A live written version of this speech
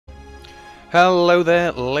Hello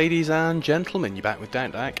there, ladies and gentlemen, you're back with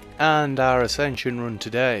Dak, and our Ascension run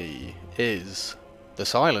today is the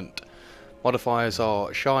Silent. Modifiers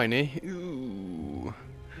are shiny, ooh,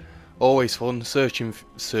 always fun, certain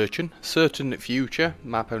future,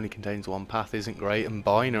 map only contains one path, isn't great, and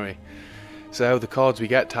binary. So the cards we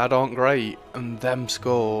get tad aren't great, and them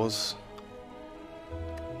scores,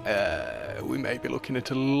 we may be looking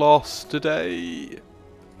at a loss today.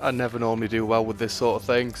 I never normally do well with this sort of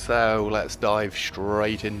thing, so let's dive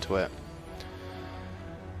straight into it.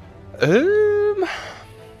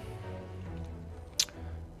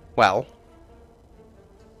 Well,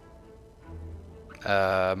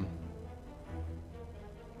 have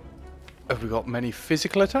we got many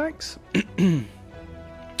physical attacks?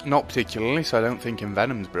 Not particularly, so I don't think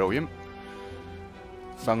Envenom's brilliant.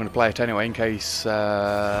 But I'm going to play it anyway in case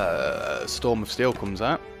Storm of Steel comes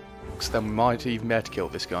out. Then we might even be able to kill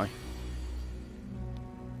this guy.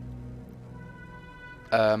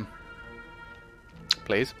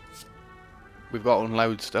 Please. We've got to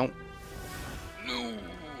unload still. No.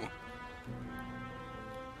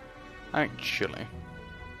 Actually.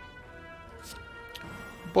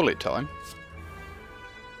 Bullet time.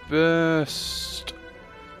 Burst.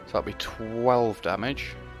 So that'll be 12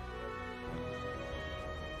 damage.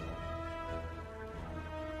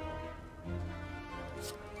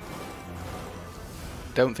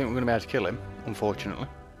 Don't think we're going to be able to kill him, unfortunately.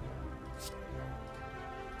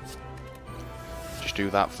 Just do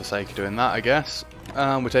that for the sake of doing that, I guess.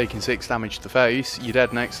 And we're taking 6 damage to the face. You're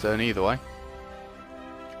dead next turn either way.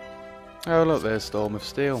 Oh look, there's Storm of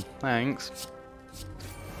Steel. Thanks.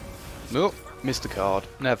 Nope, missed a card.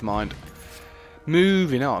 Never mind.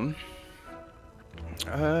 Moving on.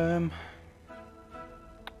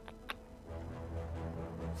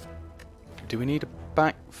 Do we need a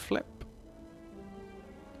backflip?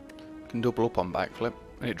 Can double up on backflip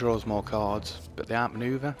and it draws more cards, but they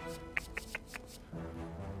outmaneuver.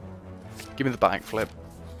 Give me the backflip.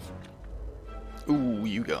 Ooh,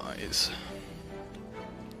 you guys.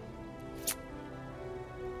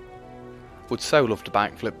 Would so love to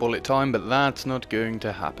backflip bullet time, but that's not going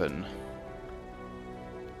to happen.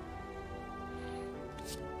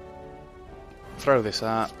 Throw this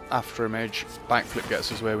out, after image, backflip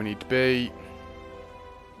gets us where we need to be.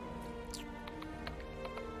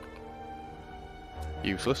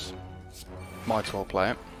 Useless. Might as well play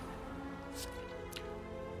it.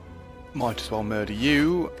 Might as well murder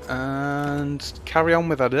you and carry on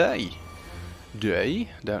with our day.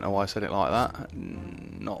 Don't know why I said it like that.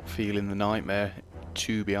 Not feeling the nightmare,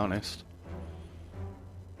 to be honest.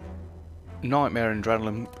 Nightmare and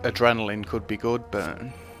adrenaline could be good, but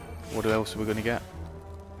what else are we going to get?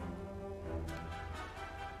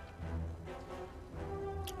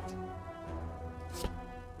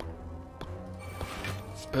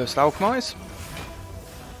 Burst Alchemize.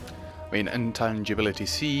 I mean, intangibility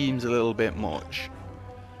seems a little bit much.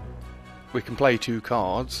 We can play 2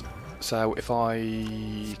 cards, so if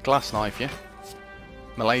I Glass Knife you,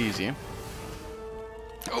 Malaise you.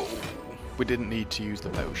 Oh, we didn't need to use the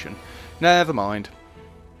potion. Never mind.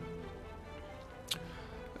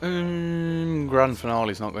 Grand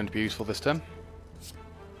Finale is not going to be useful this turn.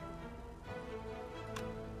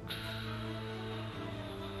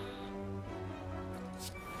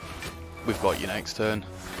 We've got you next turn.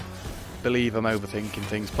 Believe I'm overthinking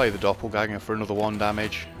things. Play the Doppelganger for another 1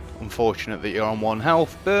 damage. Unfortunate that you're on 1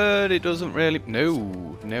 health, but it doesn't really... No.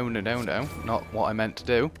 Not what I meant to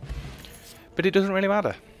do. But it doesn't really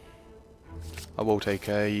matter. I will take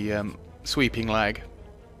a sweeping leg.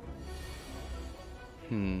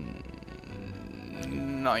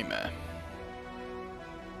 Nightmare.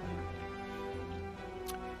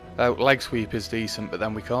 Leg sweep is decent, but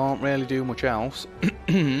then we can't really do much else.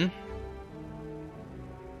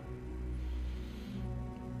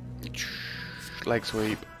 Leg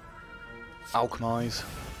sweep, alchemize,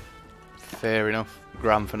 fair enough.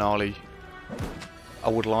 Grand Finale I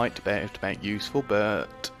would like to be able to make useful,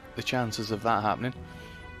 but the chances of that happening,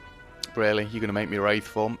 really, you're going to make me Wraith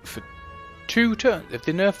form for 2 turns? Have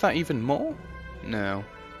they nerfed that even more? No.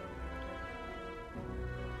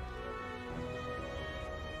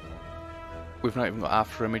 We've not even got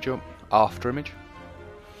after image up. After image.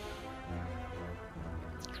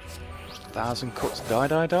 1,000 cuts,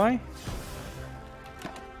 die.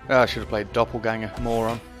 Oh, I should have played Doppelganger,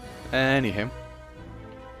 moron. Anywho.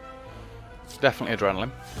 Definitely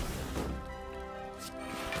adrenaline.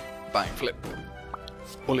 Backflip.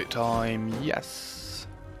 Bullet time, yes.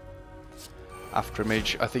 After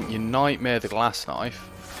image, I think you Nightmare the Glass Knife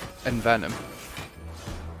and Venom.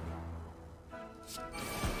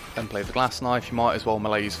 Then play the Glass Knife, you might as well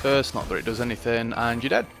Malaise first, not that it does anything, and you're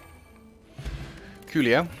dead.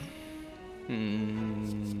 Coolio.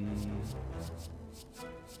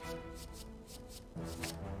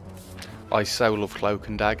 I so love Cloak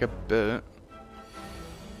and Dagger, but...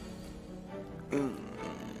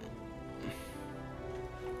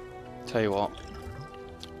 Tell you what.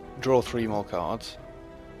 Draw 3 more cards.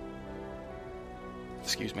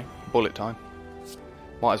 Excuse me. Bullet time.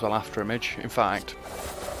 Might as well after image. In fact...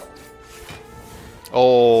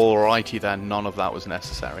 Alrighty then, none of that was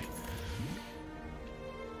necessary.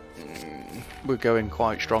 We're going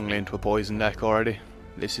quite strongly into a poison deck already.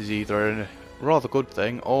 This is either a rather good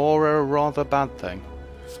thing or a rather bad thing.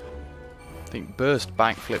 I think burst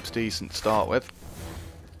backflip's decent to start with.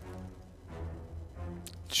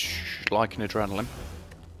 Like an adrenaline.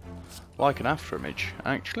 Like an after image,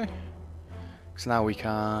 actually. Because now we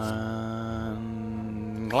can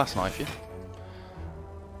glass knife you.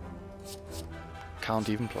 Can't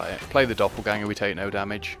even play it. Play the doppelganger, we take no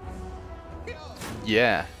damage.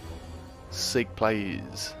 Yeah. Sick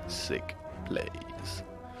plays. Sick plays.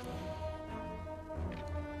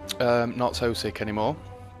 Not so sick anymore.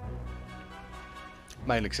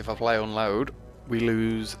 Mainly because if I play unload, we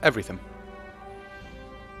lose everything.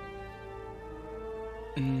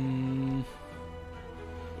 Do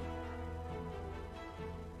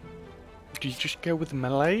you just go with the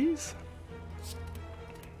melees?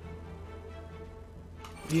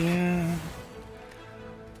 Yeah.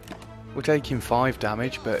 We're taking 5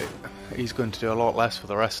 damage, but he's going to do a lot less for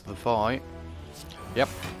the rest of the fight. Yep.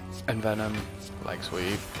 And Venom, leg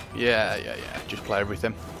sweep. Yeah. Just play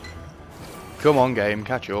everything. Come on, game,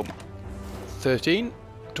 catch up. 13,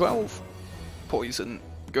 12, poison.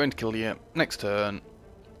 Going to kill you. Next turn.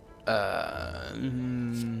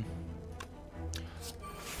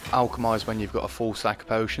 Alchemize when you've got a full stack of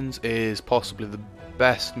potions is possibly the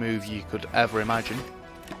best move you could ever imagine.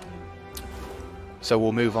 So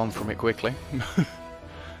we'll move on from it quickly.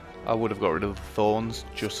 I would have got rid of the thorns,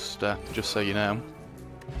 just so you know.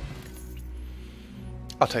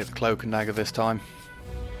 I'll take the cloak and dagger this time.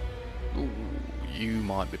 Ooh, you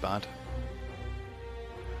might be bad.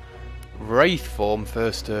 Wraith form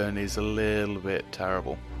first turn is a little bit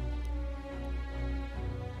terrible.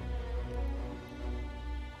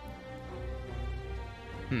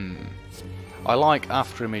 I like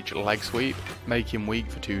after image leg sweep, make him weak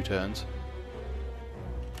for 2 turns.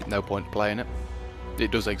 No point playing it.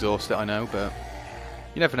 It does exhaust it, I know, but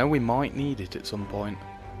you never know, we might need it at some point.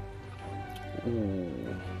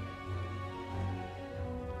 Ooh.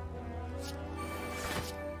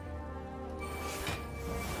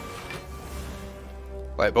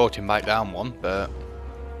 Well, it brought him back down 1, but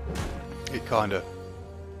it kind of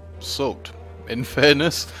sucked. In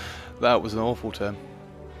fairness, that was an awful turn.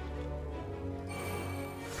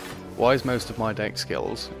 Why is most of my deck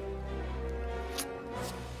skills?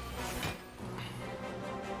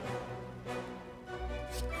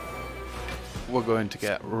 We're going to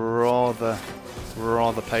get rather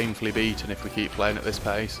painfully beaten if we keep playing at this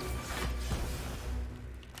pace.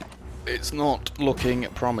 It's not looking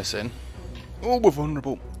promising. Oh, we're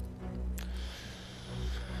vulnerable.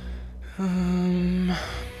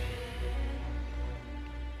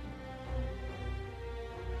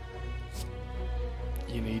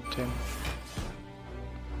 You need to.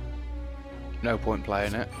 No point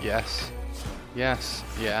playing it. Yes. Yes.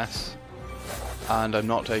 Yes. And I'm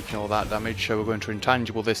not taking all that damage, so we're going to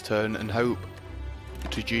intangible this turn and hope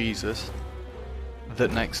to Jesus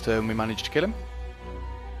that next turn we manage to kill him.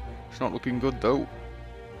 It's not looking good though.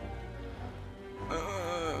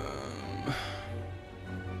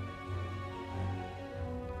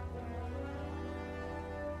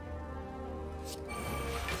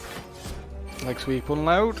 Leg sweep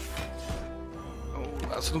unload. Oh,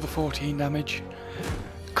 that's another 14 damage.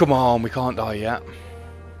 Come on, we can't die yet.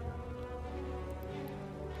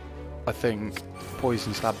 I think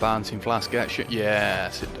poison stab bouncing flask gets you.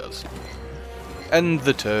 Yes, it does. End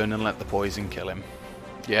the turn and let the poison kill him.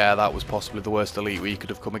 Yeah, that was possibly the worst elite we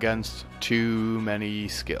could have come against. Too many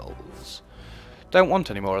skills. Don't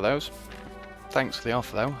want any more of those. Thanks for the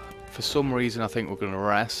offer though. For some reason I think we're going to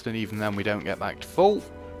rest, and even then we don't get back to full.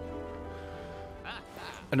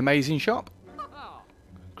 An amazing shop.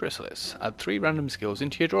 Chrysalis. Add 3 random skills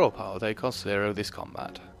into your draw pile. They cost 0 this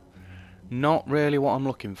combat. Not really what I'm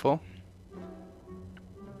looking for.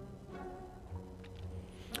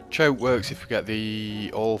 Choke works if we get the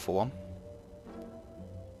all for 1.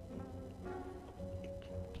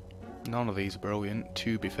 None of these are brilliant,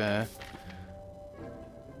 to be fair.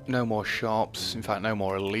 No more shops. In fact, no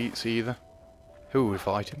more elites either. Who are we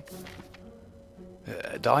fighting?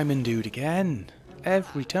 Diamond Dude again.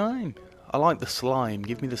 Every time. I like the slime.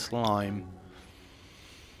 Give me the slime.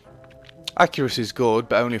 Accuracy is good,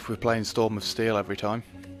 but only if we're playing Storm of Steel every time.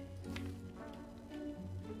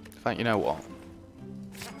 In fact, you know what?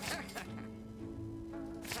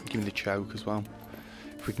 Give me the choke as well.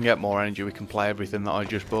 If we can get more energy, we can play everything that I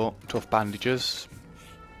just bought. Tough bandages.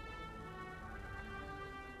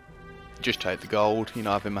 Just take the gold. You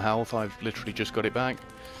know, having my health, I've literally just got it back.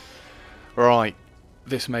 Right,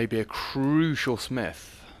 this may be a crucial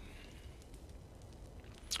smith.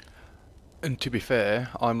 And to be fair,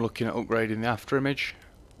 I'm looking at upgrading the after image.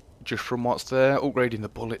 Just from what's there, upgrading the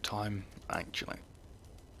bullet time, actually.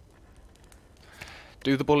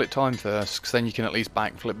 Do the bullet time first, because then you can at least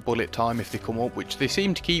backflip bullet time if they come up, which they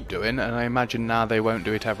seem to keep doing, and I imagine now they won't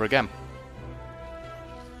do it ever again.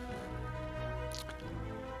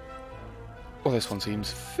 Well, this one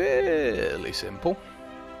seems fairly simple.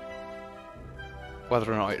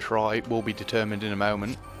 Whether or not it's right will be determined in a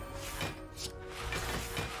moment.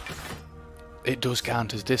 It does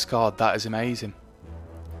count as discard, that is amazing.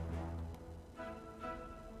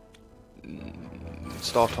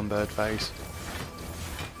 Start on bird face.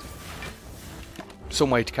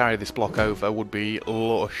 Some way to carry this block over would be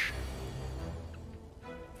lush.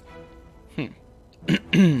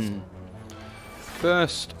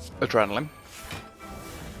 First, adrenaline.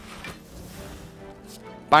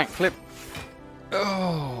 Backflip.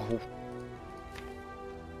 Oh,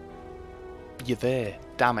 you're there.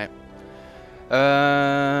 Damn it. I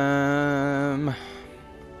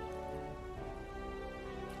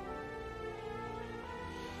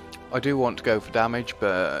do want to go for damage,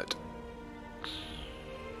 but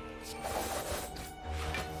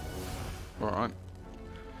alright.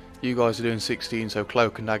 You guys are doing 16, so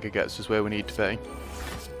Cloak and Dagger gets us where we need to be.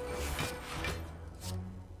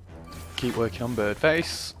 Keep working on bird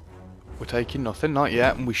face. We're taking nothing, not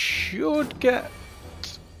yet, and we should get...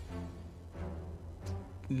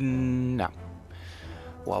 No.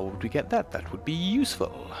 Why would we get that? That would be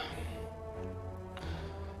useful.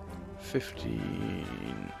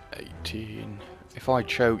 15, 18... If I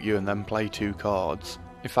choke you and then play 2 cards...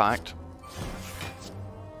 In fact...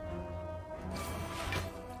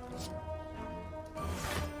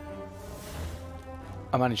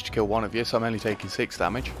 I managed to kill one of you, so I'm only taking 6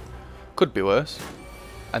 damage. Could be worse.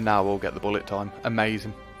 And now we'll get the bullet time.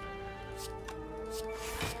 Amazing.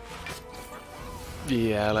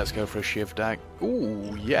 Yeah, let's go for a shiv deck.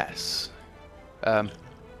 Ooh, yes. I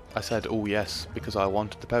said ooh yes because I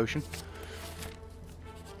wanted the potion.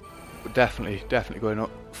 But definitely going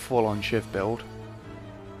up full on shiv build.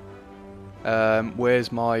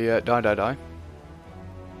 Where's my die?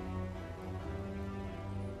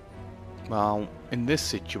 Well, in this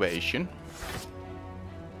situation,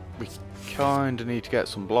 we kind of need to get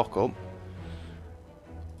some block up.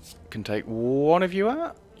 Can take one of you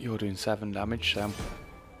out. You're doing 7 damage, so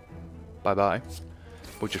bye-bye.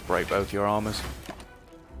 We'll just break both your armors.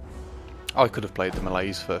 I could have played the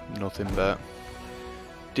melees for nothing, but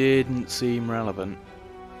didn't seem relevant.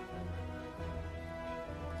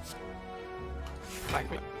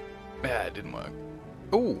 Yeah, it didn't work.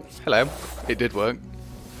 Oh, hello. It did work.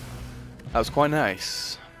 That was quite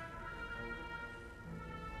nice.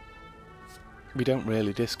 We don't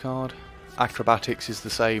really discard. Acrobatics is the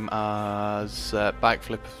same as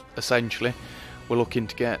backflip, essentially. We're looking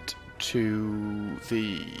to get to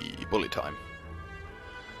the bullet time.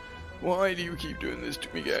 Why do you keep doing this to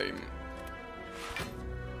me, game?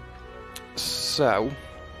 So,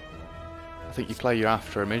 I think you play your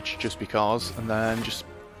after image just because, and then just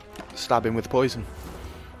stab him with poison.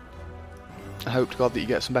 I hope to God that you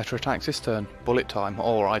get some better attacks this turn. Bullet time,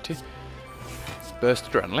 alrighty. Burst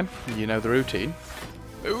adrenaline, you know the routine.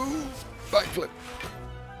 Ooh, backflip.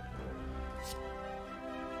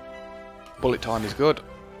 Bullet time is good.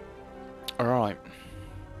 Alright.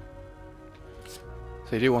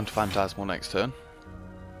 So you do want a Phantasmal next turn.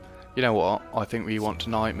 You know what? I think we want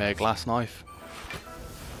to Nightmare Glass Knife.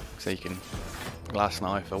 So you can Glass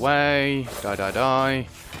Knife away. Die.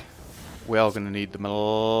 We are going to need the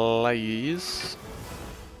melees.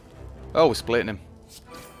 Oh, we're splitting him.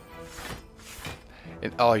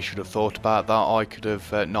 I should have thought about that. I could have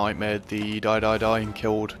nightmared the die and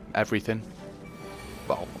killed everything.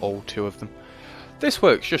 Well, all 2 of them. This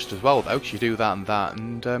works just as well though, because you do that,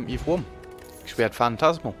 and you've won. Because we had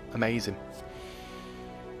Phantasmal. Amazing.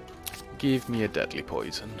 Give me a deadly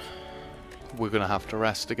poison. We're going to have to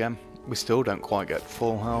rest again. We still don't quite get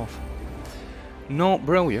full health. Not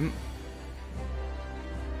brilliant.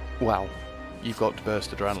 Well, you've got to burst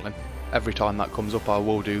adrenaline. Every time that comes up I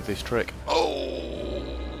will do this trick. Oh,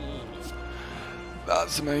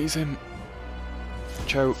 that's amazing.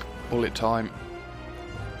 Choke, bullet time.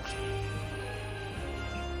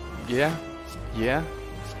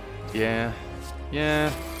 Yeah.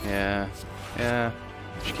 Yeah. Yeah. Yeah.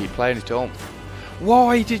 Just keep playing it on.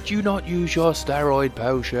 Why did you not use your steroid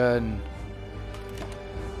potion?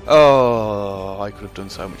 Oh, I could have done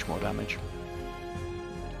so much more damage.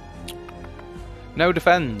 No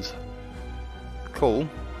defends. Cool.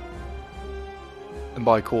 And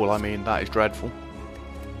by cool I mean that is dreadful.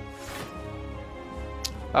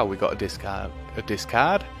 Oh, we got a discard. A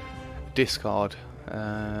discard? Discard.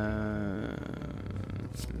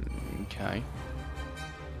 Okay.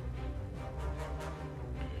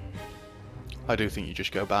 I do think you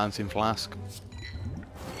just go bouncing flask.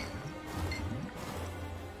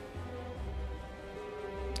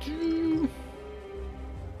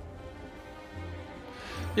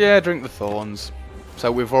 Yeah, drink the thorns.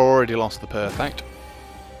 So we've already lost the perfect.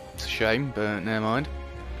 It's a shame, but never mind.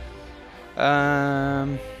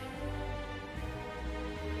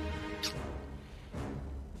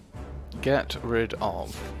 Get rid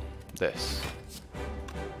of this.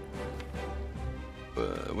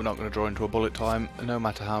 We're not going to draw into a bullet time, no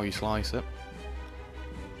matter how you slice it.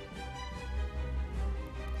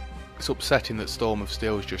 It's upsetting that Storm of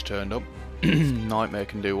Steel's just turned up. Nightmare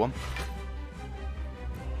can do one.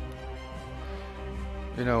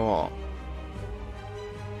 You know what?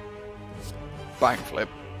 Backflip.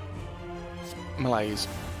 Malaise.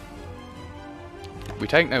 We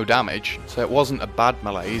take no damage, so it wasn't a bad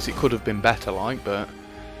malaise. It could have been better, like, but...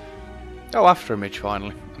 Oh, after image,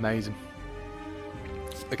 finally. Amazing.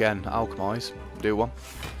 Again, alchemize. Do one.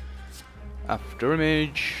 After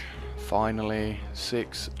image. Finally.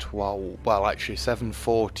 6, 12. Well, actually, 7,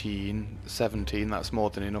 14, 17. That's more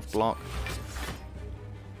than enough block.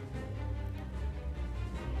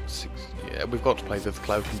 6. Yeah, we've got to play with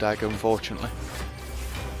Cloak and Dagger, unfortunately.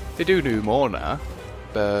 They do more now,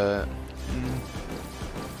 but...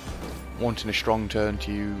 wanting a strong turn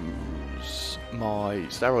to use my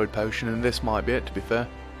steroid potion, and this might be it, to be fair.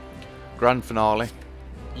 Grand finale.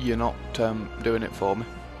 You're not doing it for me.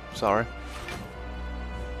 Sorry.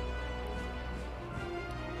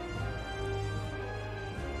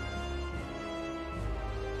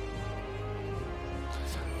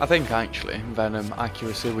 I think actually, Venom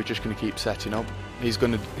accuracy, we're just going to keep setting up. He's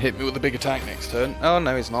going to hit me with a big attack next turn. Oh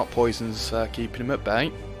no, he's not. Poison's keeping him at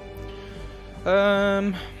bay.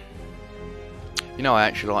 You know, I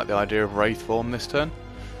actually like the idea of Wraith form this turn.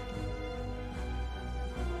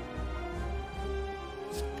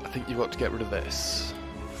 I think you've got to get rid of this.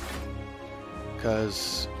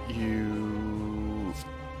 Because you...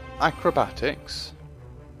 Acrobatics.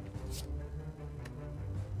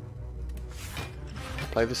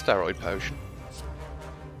 Play the steroid potion.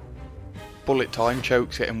 Bullet time,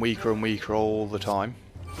 choke's getting weaker and weaker all the time.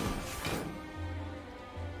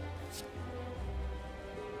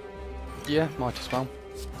 Yeah, might as well.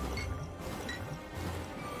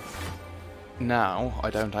 Now, I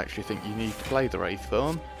don't actually think you need to play the Wraith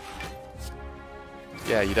form.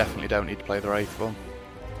 Yeah, you definitely don't need to play the Wraith form.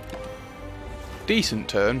 Decent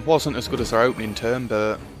turn. Wasn't as good as our opening turn,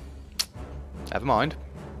 but... never mind.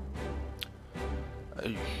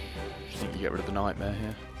 I think you get rid of the Nightmare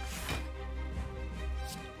here.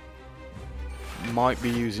 Might be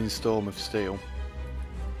using Storm of Steel.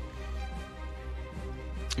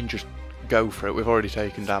 And just go for it. We've already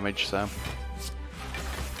taken damage, so...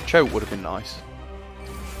 Choke would have been nice.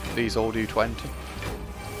 These all do 20.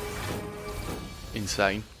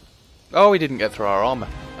 Insane. Oh, we didn't get through our armour.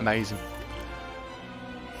 Amazing.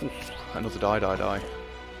 Oof, another die.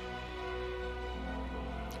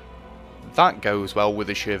 That goes well with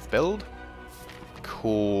the Shiv build.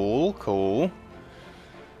 Cool.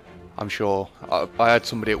 I'm sure. I had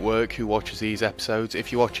somebody at work who watches these episodes.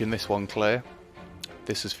 If you're watching this one, Claire,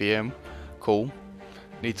 this is for you. Cool.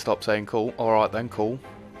 Need to stop saying cool. Alright then, cool.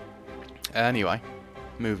 Anyway,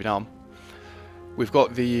 moving on. We've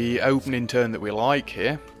got the opening turn that we like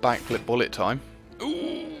here. Backflip bullet time.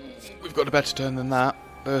 Ooh, we've got a better turn than that.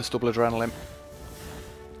 Burst double adrenaline.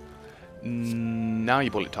 Now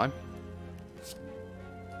your bullet time.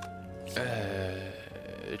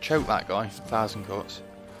 Choke that guy. 1,000 cuts.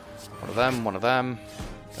 One of them.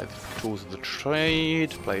 Play the Tools of the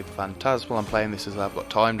Trade. Play the Phantasmal. I'm playing this as I've got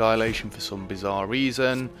time dilation for some bizarre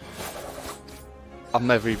reason. I've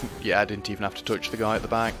never even... yeah, I didn't even have to touch the guy at the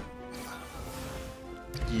back.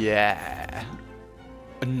 Yeah.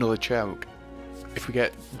 Another choke. If we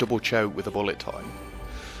get double choke with a bullet time.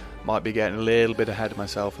 Might be getting a little bit ahead of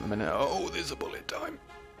myself at the minute. Oh, there's a bullet time.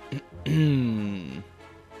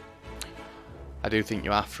 I do think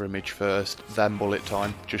you after image first, then bullet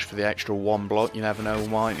time, just for the extra one block. You never know, we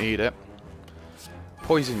might need it.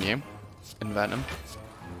 Poison you, and venom.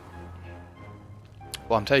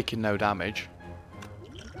 Well, I'm taking no damage.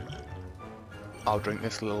 I'll drink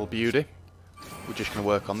this little beauty. We're just going to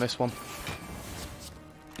work on this one.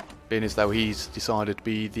 Being as though he's decided to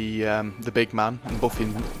be the big man and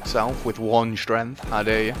buffing himself with 1 strength. How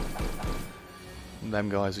dare you? And them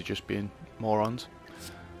guys are just being morons.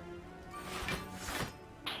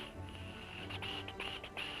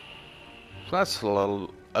 So that's a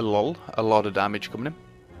lot of damage coming in.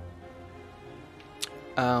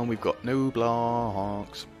 And we've got no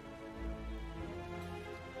blocks.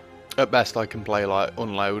 At best I can play like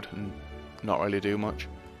unload and not really do much.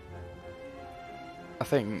 I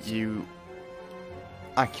think you...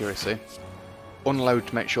 accuracy. Unload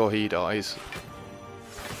to make sure he dies.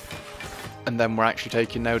 And then we're actually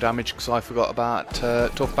taking no damage because I forgot about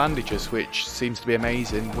tough bandages, which seems to be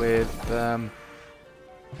amazing with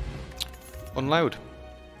unload.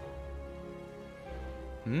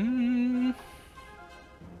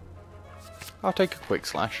 I'll take a quick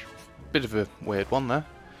slash. Bit of a weird one there.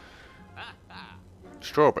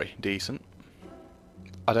 Strawberry, decent.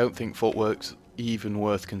 I don't think footwork's even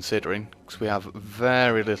worth considering because we have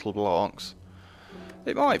very little blocks.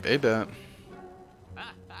 It might be, but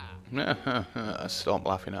stop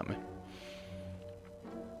laughing at me.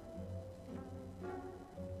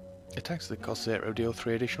 Attacks that cost 0 deal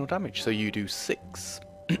 3 additional damage, so you do 6.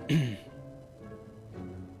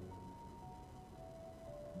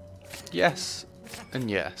 Yes, and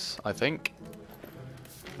yes, I think.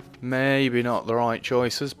 Maybe not the right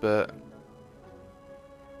choices, but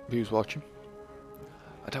who's watching?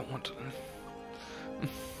 I don't want to...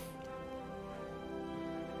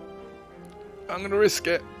 I'm gonna risk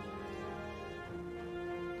it.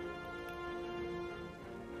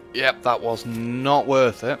 Yep, that was not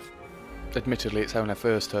worth it. Admittedly, it's only our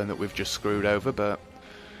first turn that we've just screwed over, but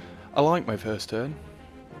I like my first turn.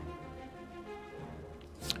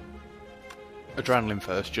 Adrenaline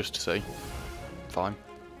first, just to see. Fine.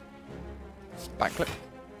 Backflip.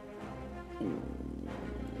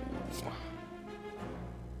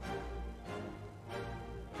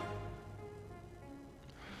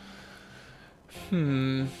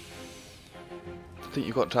 I think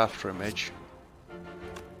you've got to after image.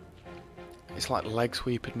 It's like leg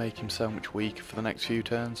sweep would make him so much weaker for the next few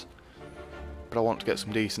turns. But I want to get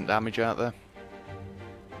some decent damage out there.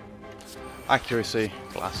 Accuracy,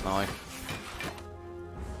 glass knife.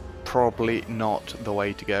 Probably not the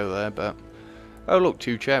way to go there, but... oh look,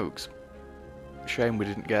 2 chokes. Shame we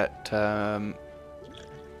didn't get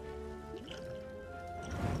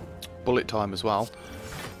bullet time as well.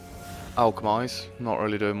 Alchemize, not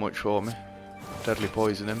really doing much for me. Deadly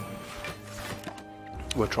poison him.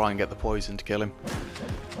 We'll try and get the poison to kill him.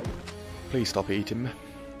 Please stop eating me.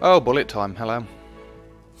 Oh, bullet time, hello.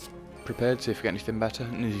 Prepared to see if we get anything better.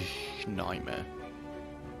 Nightmare.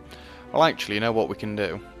 Well, actually, you know what we can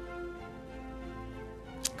do?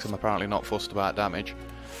 Because I'm apparently not fussed about damage.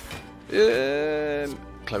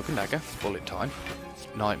 Cloak and dagger, bullet time.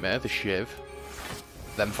 Nightmare, the shiv.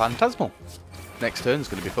 Then phantasmal. Next turn's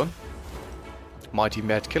going to be fun. Might even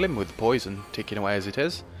be able to kill him with the poison ticking away as it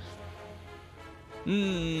is.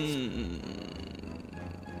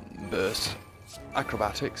 Burst.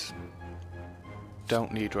 Acrobatics.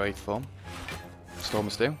 Don't need Wraith form. Storm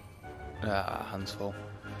of Steel. Hands full.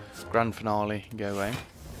 Grand finale, go away.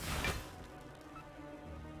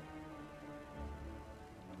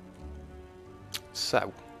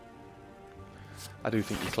 So, I do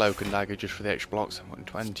think your cloak and dagger just for the extra blocks.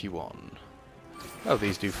 121. Oh,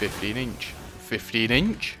 these do 15 inch. 15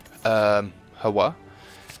 inch? Hawa.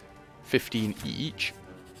 15 each.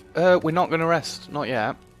 We're not going to rest. Not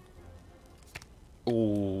yet.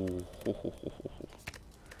 Ooh.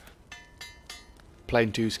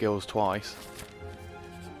 Playing 2 skills twice.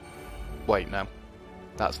 Wait, no.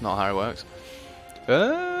 That's not how it works.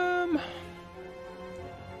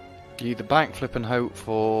 You either backflip and hope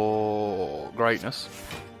for greatness,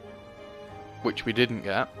 which we didn't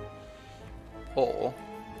get, or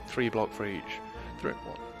 3 block for each. 1,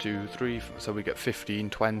 2, 3, so we get 15,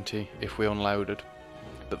 20 if we unloaded.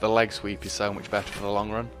 But the leg sweep is so much better for the long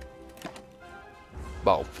run.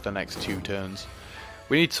 Well, for the next 2 turns.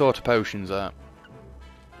 We need sort of potions there.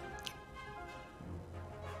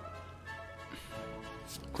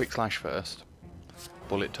 Quick slash first.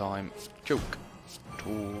 Bullet time. Choke.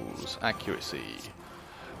 Tools. Accuracy.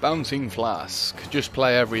 Bouncing flask. Just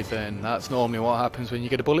play everything. That's normally what happens when you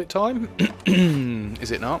get a bullet time. Is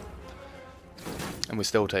it not? And we're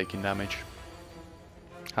still taking damage.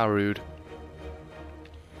 How rude.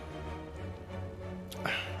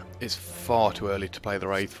 It's far too early to play the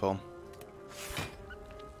Wraith form.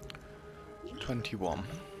 21.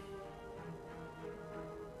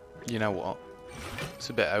 You know what? It's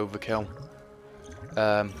a bit overkill.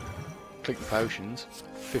 Click the potions.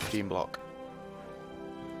 15 block.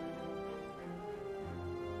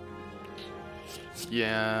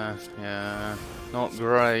 Yeah, not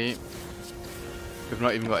great. We've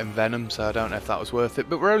not even got Envenom, so I don't know if that was worth it.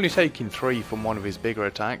 But we're only taking 3 from one of his bigger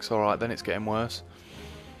attacks. Alright, then it's getting worse.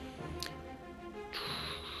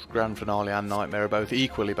 Grand Finale and Nightmare are both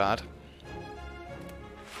equally bad.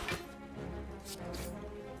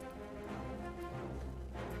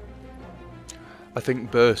 I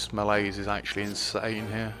think Burst Malaise is actually insane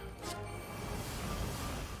here.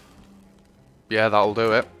 Yeah, that'll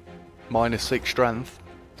do it. -6 strength.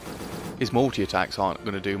 His multi-attacks aren't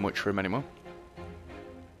going to do much for him anymore.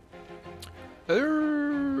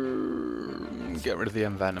 Get rid of the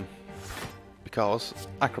Envenom. Because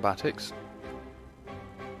acrobatics,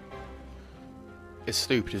 as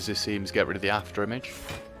stupid as this seems, get rid of the after image.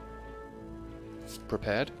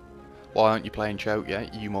 Prepared. Why aren't you playing choke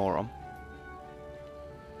yet, you moron?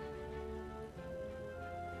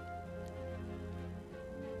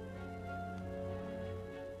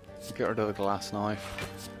 Get rid of the glass knife.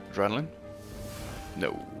 Adrenaline?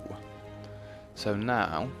 No. So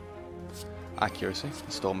now, accuracy,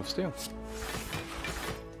 Storm of Steel.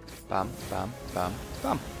 Bam, bam, bam,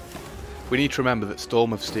 bam. We need to remember that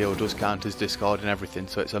Storm of Steel does count as discard and everything,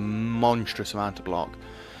 so it's a monstrous amount of block.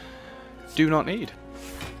 Do not need.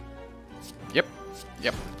 Yep,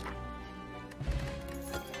 yep.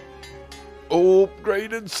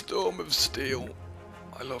 Upgraded Storm of Steel.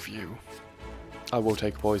 I love you. I will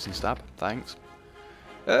take a poison stab, thanks.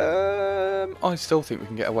 I still think we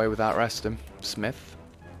can get away without resting. Smith.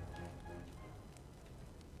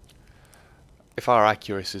 If our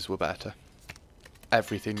accuracies were better,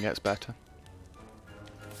 everything gets better.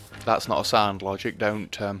 That's not a sound logic.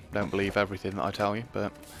 Don't believe everything that I tell you,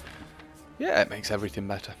 but yeah, it makes everything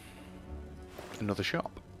better. Another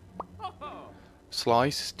shop.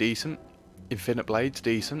 Slice, decent. Infinite Blades,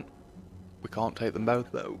 decent. We can't take them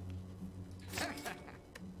both though.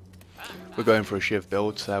 We're going for a shiv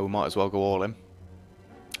build, so we might as well go all in.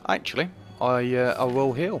 Actually, I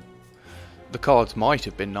will heal. The cards might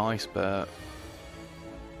have been nice, but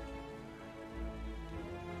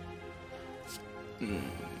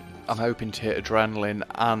I'm hoping to hit Adrenaline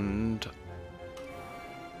and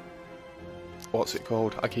what's it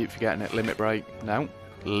called? I keep forgetting it. Limit Break. No,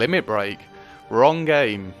 Limit Break. Wrong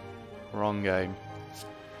game. Wrong game.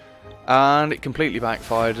 And it completely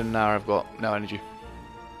backfired, and now I've got no energy.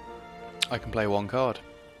 I can play one card.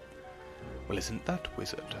 Well, isn't that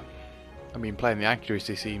wizard? I mean, playing the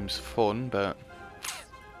accuracy seems fun, but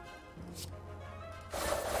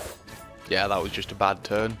yeah, that was just a bad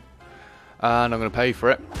turn. And I'm going to pay for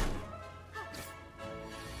it.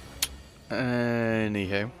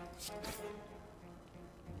 Anywho.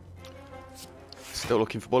 Still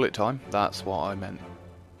looking for bullet time. That's what I meant.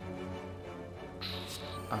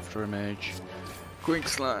 After image. Quick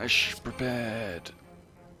slash. Prepared.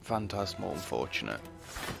 Phantasmal. Unfortunate.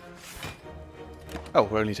 Oh,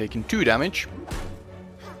 we're only taking 2 damage.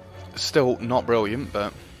 Still not brilliant,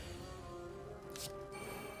 but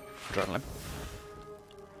Adrenaline.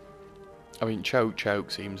 I mean, choke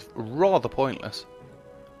seems rather pointless.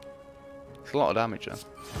 It's a lot of damage then.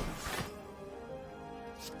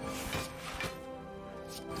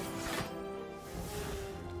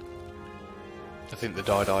 I think the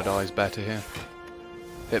die is better here.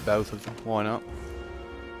 Hit both of them, why not?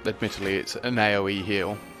 Admittedly, it's an AoE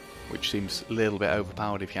heal, which seems a little bit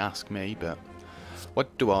overpowered if you ask me, but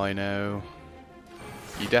what do I know?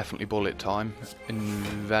 You definitely bullet time.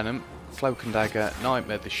 Envenom, Cloak and Dagger,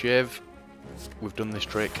 Nightmare the Shiv. We've done this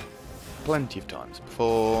trick plenty of times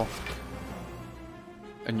before.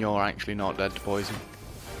 And you're actually not dead to poison.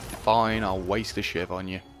 Fine, I'll waste a Shiv on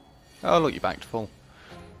you. Oh look, you're back to full.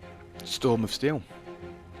 Storm of Steel.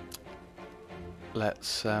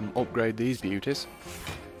 Let's upgrade these beauties.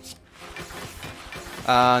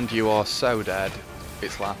 And you are so dead,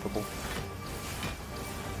 it's laughable.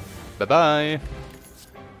 Bye bye.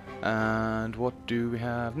 And what do we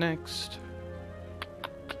have next?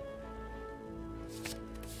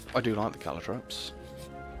 I do like the Caltrops.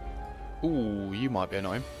 Ooh, you might be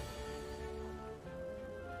annoying.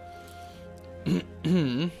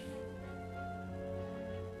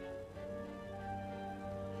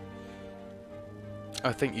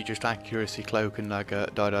 I think you just accuracy Cloak and Dagger,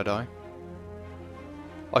 die.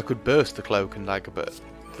 I could burst the Cloak and Dagger, but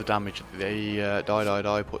the damage the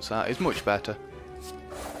die puts out is much better.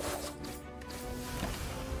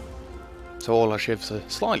 So all our shivs are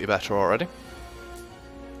slightly better already.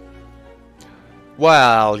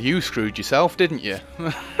 Well, you screwed yourself, didn't you?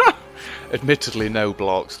 Admittedly, no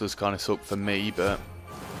blocks does kind of suck for me, but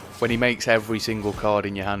When he makes every single card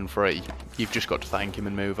in your hand free, you've just got to thank him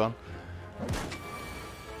and move on.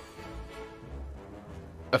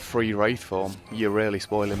 A free Wraith form. You're really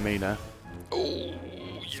spoiling me now. Oh,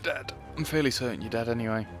 you're dead. I'm fairly certain you're dead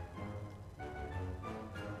anyway.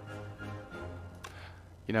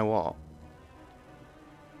 You know what?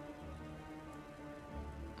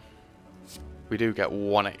 We do get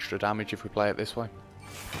 1 extra damage if we play it this way.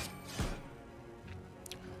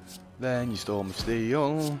 Then you Storm of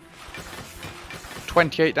Steel.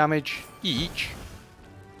 28 damage each.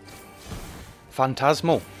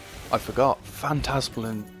 Phantasmal. I forgot. Phantasmal,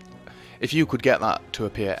 and if you could get that to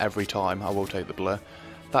appear every time, I will take the blur.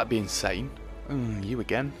 That'd be insane. You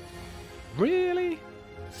again. Really?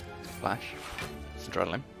 Flash.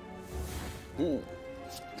 Adrenaline. Ooh.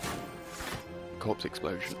 Corpse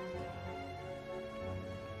Explosion.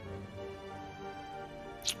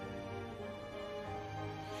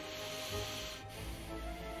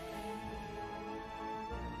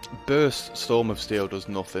 Burst Storm of Steel does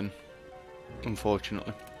nothing,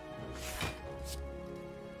 unfortunately.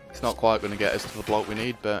 It's not quite going to get us to the block we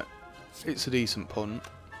need, but it's a decent punt.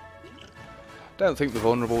 Don't think the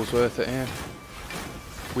vulnerable was worth it here.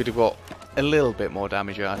 We'd have got a little bit more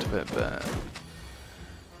damage out of it, but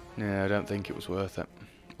yeah, I don't think it was worth it.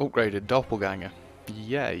 Upgraded Doppelganger.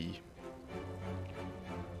 Yay.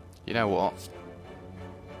 You know what?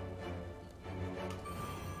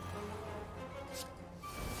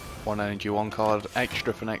 One energy, 1 card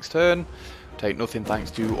extra for next turn. Take nothing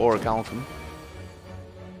thanks to Orichalcum.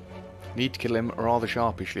 Need to kill him rather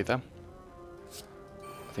sharpishly though.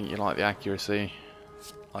 I think you like the accuracy,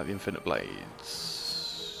 like the infinite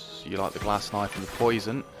blades. You like the glass knife and the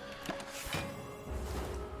poison.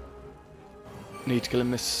 Need to kill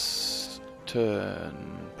him this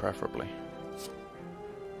turn, preferably.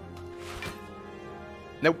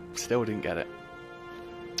 Nope, still didn't get it.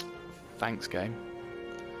 Thanks, game.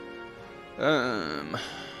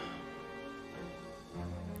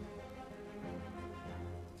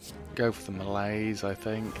 Go for the malaise, I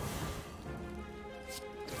think.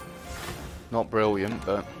 Not brilliant,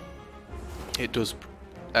 but it does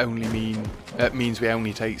only mean it means we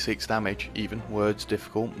only take 6 damage. Even words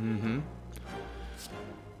difficult.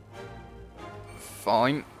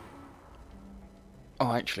 Fine.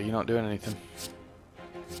 Oh, actually, you're not doing anything.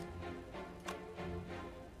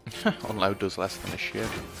 Unload does less than a shiv.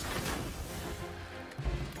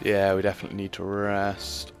 Yeah, we definitely need to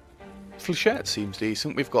rest. Flechette seems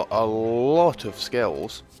decent. We've got a lot of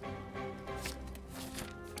skills.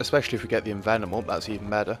 Especially if we get the Envenom up, that's even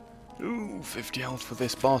better. Ooh, 50 health for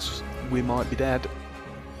this boss. We might be dead.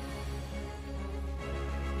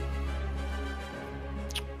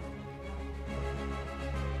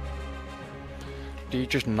 Do you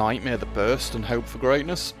just nightmare the burst and hope for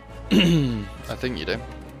greatness? I think you do.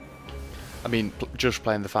 I mean, just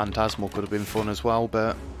playing the Phantasmal could have been fun as well,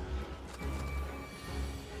 but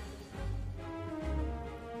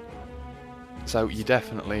so you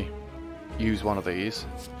definitely use one of these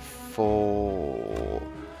for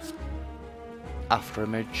After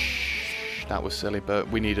Image. That was silly, but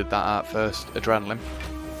we needed that out first. Adrenaline.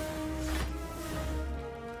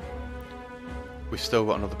 We've still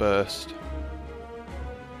got another burst.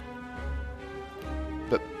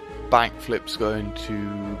 But backflip's going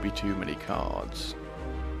to be too many cards.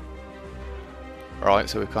 Alright,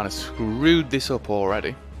 so we've kind of screwed this up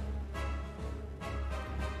already.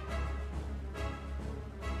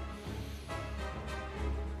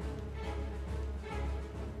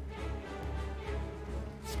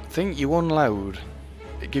 I think you unload,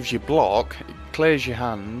 it gives you block, it clears your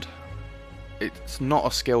hand. It's not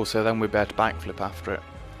a skill, so then we're better to backflip after it.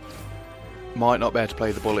 Might not be able to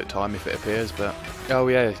play the bullet time if it appears, but oh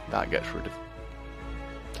yeah, that gets rid of.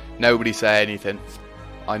 Nobody say anything.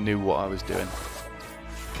 I knew what I was doing.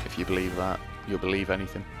 If you believe that, you'll believe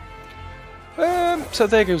anything. So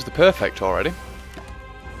there goes the perfect already.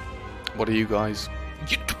 What are you guys?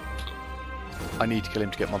 I need to kill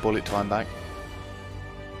him to get my bullet time back.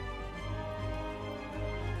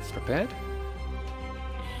 Prepared?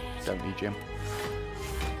 Don't need you.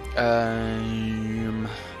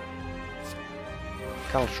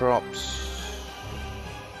 Caltrops.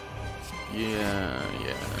 Yeah.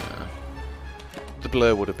 The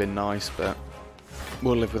blur would have been nice, but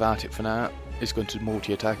we'll live without it for now. It's going to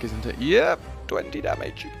multi-attack, isn't it? Yep, 20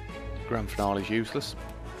 damage. Grand Finale is useless.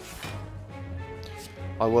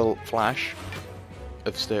 I will flash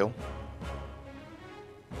of steel.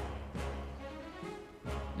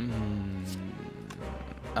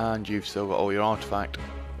 And you've still got all your artifact.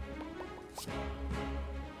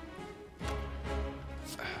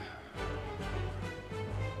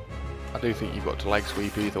 I do think you've got to leg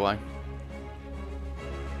sweep either way.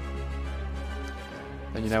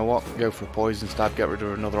 And you know what? Go for a poison stab, get rid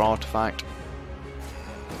of another artifact.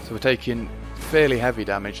 So we're taking fairly heavy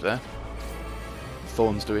damage there.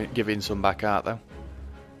 Thorn's giving some back out though.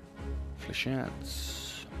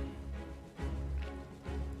 Flechettes.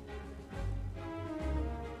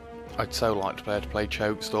 I'd so like to be able to play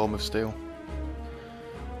Choke, Storm of Steel.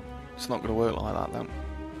 It's not going to work like that though.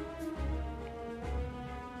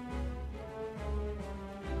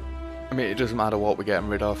 I mean, it doesn't matter what we're getting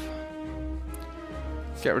rid of.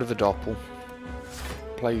 Get rid of the Doppel.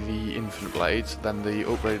 Play the Infinite Blades, then the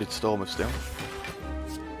upgraded Storm of Steel.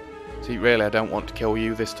 See, really, I don't want to kill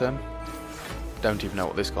you this turn. Don't even know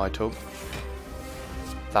what this guy took.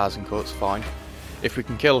 1000 cuts, fine. If we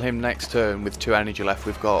can kill him next turn with 2 energy left,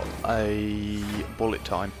 we've got a bullet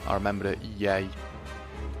time. I remembered it, yay.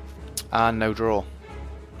 And no draw.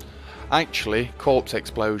 Actually, Corpse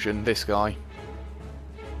Explosion, this guy.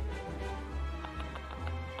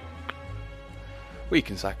 We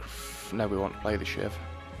can sacrifice. No, we want to play the Shiv.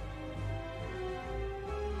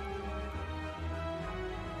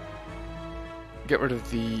 Get rid of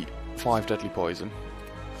the 5 deadly poison.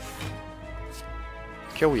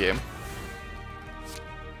 Kill him.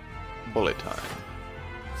 Bullet time.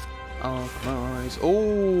 Alchemize.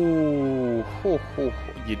 Oh, ho, ho, ho.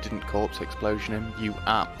 You didn't Corpse Explosion him, you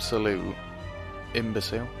absolute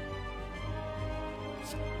imbecile.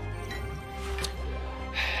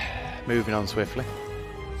 Moving on swiftly.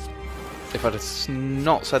 If I'd have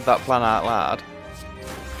not said that plan out loud,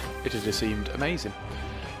 it'd have seemed amazing.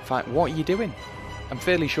 In fact, what are you doing? I'm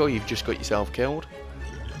fairly sure you've just got yourself killed.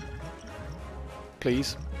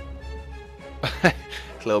 Please.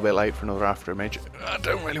 It's a little bit late for another after image. I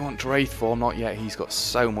don't really want to Wraith Form, not yet. He's got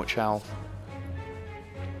so much health.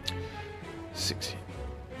 60,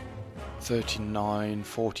 39,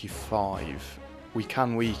 45. We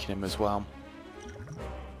can weaken him as well.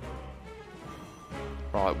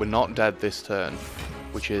 Right, we're not dead this turn,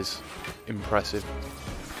 which is impressive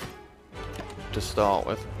to start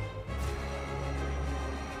with.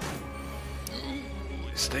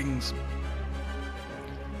 It stings.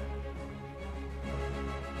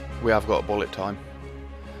 We have got a bullet time.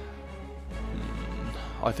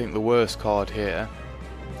 I think the worst card here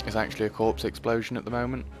is actually a Corpse Explosion at the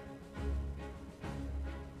moment.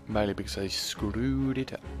 Mainly because they screwed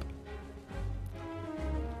it up.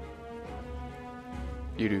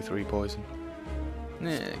 You do 3 poison.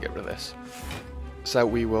 Yeah, get rid of this. So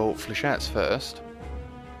we will Flechettes first.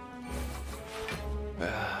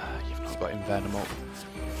 You've not got Envenom up.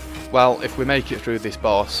 Well, if we make it through this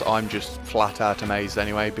boss, I'm just flat out amazed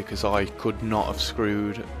anyway, because I could not have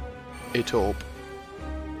screwed it up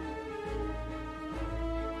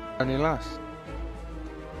any less.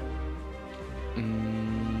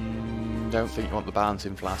 Don't think you want the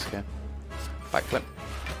Bouncing Flask here. Backflip.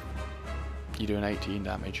 You're doing 18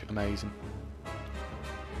 damage. Amazing.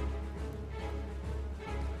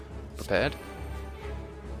 Prepared.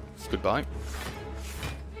 Goodbye.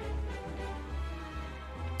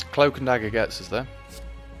 Cloak and Dagger gets us there.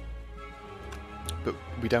 But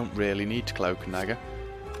we don't really need to Cloak and Dagger.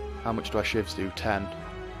 How much do our Shivs do? 10.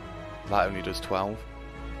 That only does 12.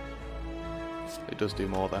 It does do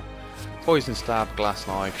more though. Poison Stab, Glass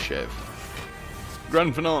Knife, Shiv.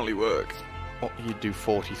 Grand Finale work. Oh, you'd do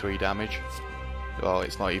 43 damage. Well,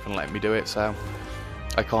 it's not even letting me do it, so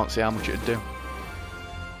I can't see how much it'd do.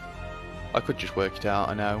 I could just work it out,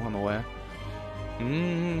 I know, I'm aware.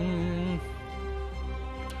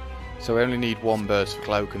 So we only need 1 burst for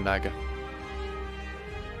Cloak and Dagger.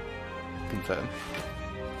 Confirm.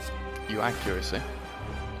 You accuracy.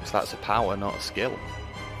 So that's a power, not a skill.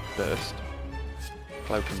 Burst.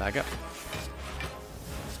 Cloak and Dagger.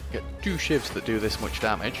 Get 2 Shivs that do this much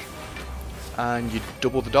damage. And you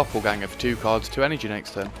double the Doppelganger for 2 cards, 2 energy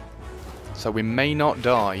next turn. So we may not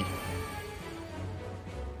die.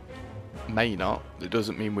 May not. It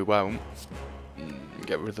doesn't mean we won't.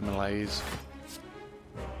 Get rid of the melees.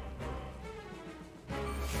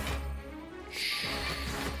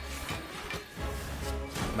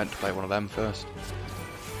 Meant to play one of them first.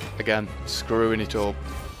 Again, screwing it up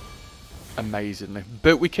amazingly.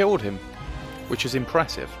 But we killed him, which is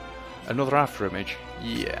impressive. Another after image.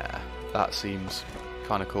 Yeah, that seems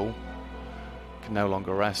kind of cool. Can no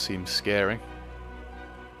longer rest, seems scary.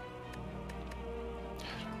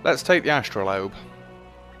 Let's take the Astrolabe.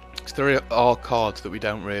 Because there are cards that we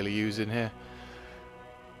don't really use in here.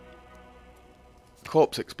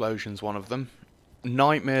 Corpse Explosion's one of them.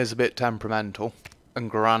 Nightmare's a bit temperamental. And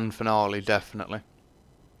Grand Finale, definitely.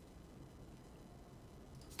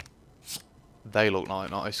 They look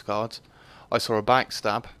like nice cards. I saw a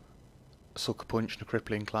Backstab Sucker Punch and a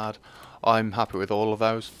Crippling Clad. I'm happy with all of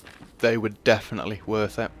those. They were definitely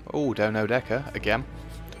worth it. Oh, Dono Decker again.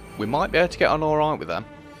 We might be able to get on alright with them.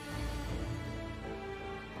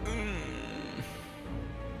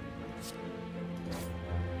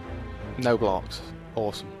 No blocks.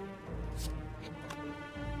 Awesome.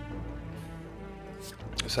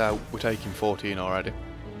 So, we're taking 14 already.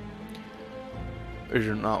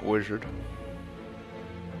 Isn't that wizard?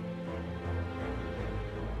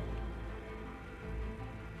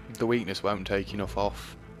 The weakness won't take enough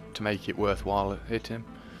off to make it worthwhile hit him.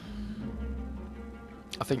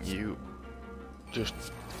 I think you just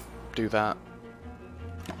do that.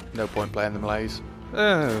 No point playing the malaise.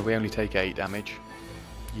 Oh, we only take 8 damage.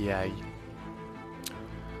 Yay.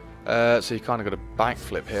 So you kind of got a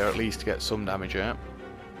backflip here at least to get some damage out.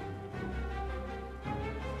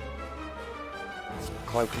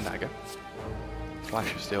 Cloak and dagger.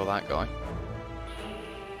 Flash of Steel that guy.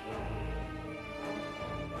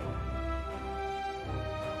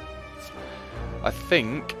 I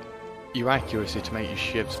think your accuracy to make your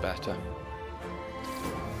shivs better.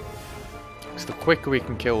 Because the quicker we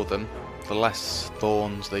can kill them, the less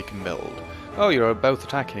thorns they can build. Oh, you're both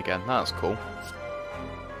attacking again. That's cool.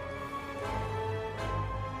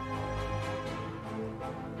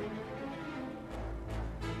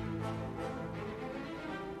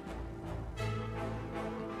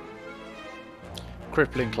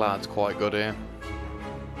 Crippling Clad's quite good here.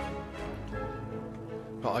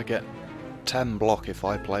 But I get 10 block if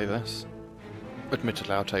I play this.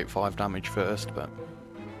 Admittedly, I'll take 5 damage first, but...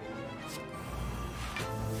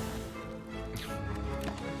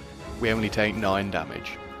 we only take 9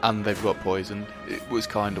 damage, and they've got poison. It was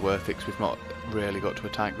kind of worth it, because we've not really got to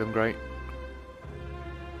attack them great.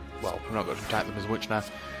 Well, we've not got to attack them as much now.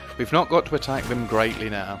 We've not got to attack them greatly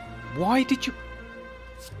now. Why did you...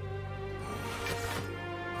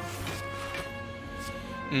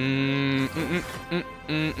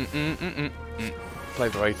 Play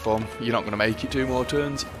the Wraith form. You're not going to make it 2 more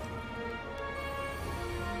turns.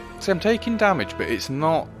 See, I'm taking damage, but it's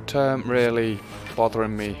not really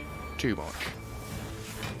bothering me too much.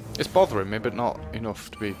 It's bothering me, but not enough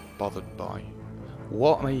to be bothered by.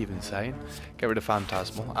 What am I even saying? Get rid of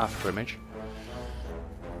Phantasmal, After Image.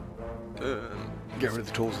 Get rid of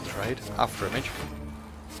the Tools of the Trade, After Image.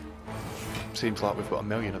 Seems like we've got a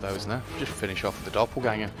million of those now. Just finish off with the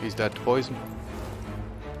Doppelganger. He's dead to poison.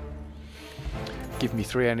 Give me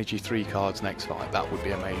 3 energy, 3 cards next fight. That would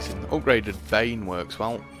be amazing. Upgraded Bane works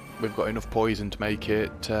well. We've got enough poison to make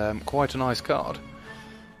it quite a nice card.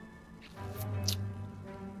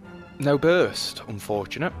 No burst,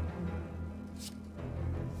 unfortunate.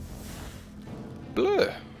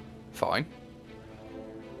 Blur. Fine.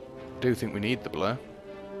 Do think we need the blur.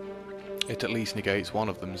 It at least negates one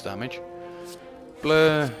of them's damage.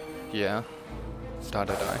 Blur, yeah.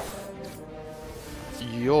 Die.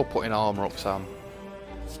 You're putting armor up, Sam.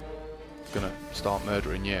 Gonna start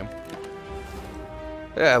murdering you.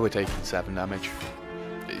 Yeah, we're taking 7 damage.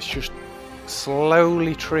 It's just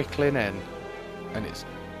slowly trickling in, and it's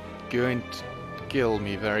going to kill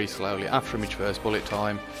me very slowly. After Image first, bullet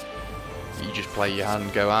time. You just play your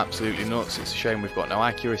hand, go absolutely nuts. It's a shame we've got no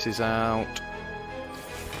accuracies out.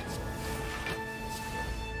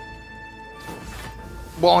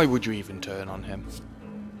 Why would you even turn on him?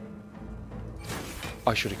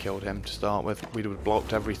 I should have killed him to start with. We'd have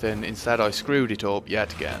blocked everything. Instead, I screwed it up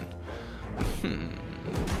yet again.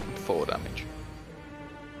 4 damage.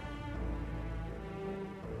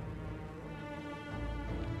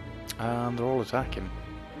 And they're all attacking.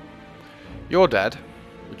 You're dead,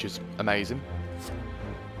 which is amazing.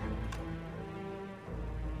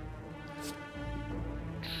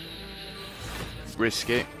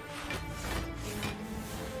 Risky.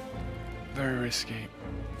 Very risky.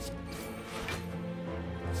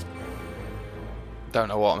 Don't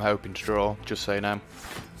know what I'm hoping to draw, just say now.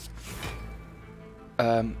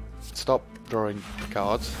 Stop drawing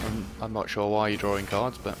cards. I'm not sure why you're drawing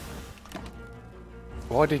cards, but...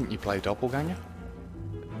 why didn't you play Doppelganger?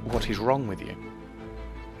 What is wrong with you?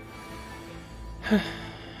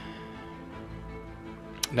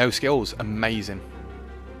 No skills, amazing.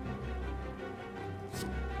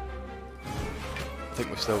 I think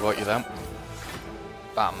we've still got you then.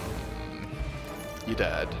 Bam. You're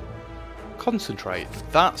dead. Concentrate.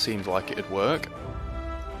 That seems like it'd work.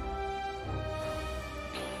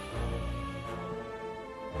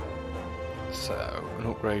 So,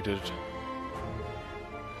 an upgraded...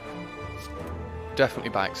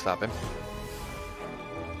 definitely backstab him.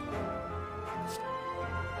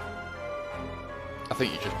 I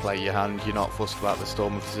think you just play your hand. You're not fussed about the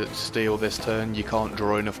Storm of Steel this turn. You can't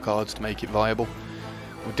draw enough cards to make it viable.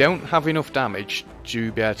 We don't have enough damage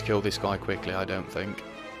to be able to kill this guy quickly, I don't think.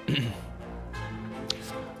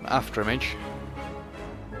 After image.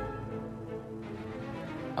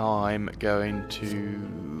 I'm going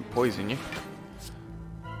to poison you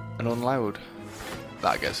and unload.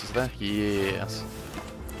 That gets us there. Yes.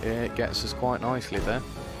 It gets us quite nicely there.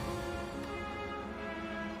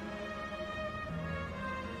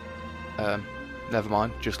 Never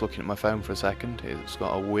mind, just looking at my phone for a second. It's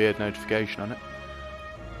got a weird notification on it.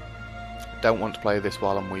 Don't want to play this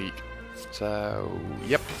while I'm weak. So,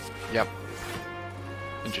 yep.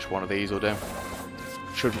 And just one of these will do.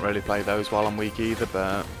 Shouldn't really play those while I'm weak either,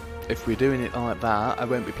 but if we're doing it like that, I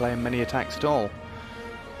won't be playing many attacks at all.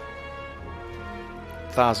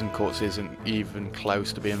 1,000 cuts isn't even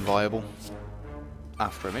close to being viable.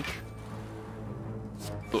 After image.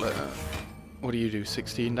 What do you do?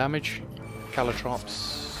 16 damage?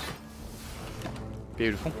 Caltrops.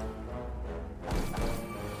 Beautiful.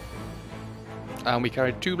 And we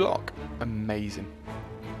carried 2 block. Amazing.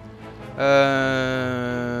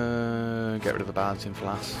 Get rid of the balancing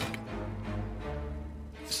flask.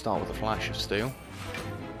 Start with a flash of steel.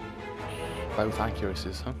 Both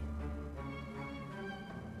accuracies, huh?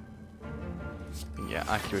 Yeah,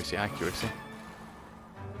 accuracy.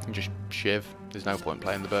 And just shiv. There's no point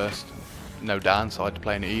playing the burst. No downside to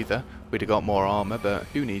playing it either. We'd have got more armor, but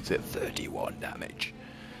who needs it? 31 damage.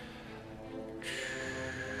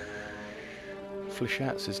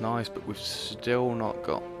 Flechettes is nice, but we've still not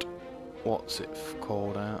got... What's it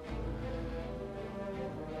called out?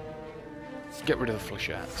 Get rid of the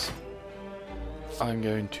flechettes. I'm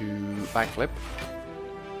going to backflip.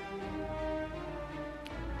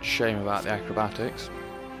 Shame about the acrobatics.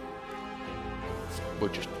 We'll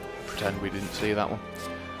just pretend we didn't see that one.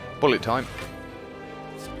 Bullet time.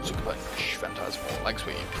 Sucker Punch. Phantasmal. Leg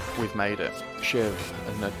sweep. We've made it. Shiv.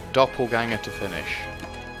 And a doppelganger to finish.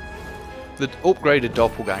 The upgraded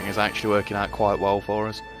doppelganger is actually working out quite well for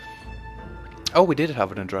us. Oh, we did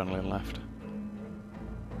have an adrenaline left.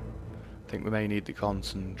 I think we may need to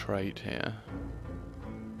concentrate here.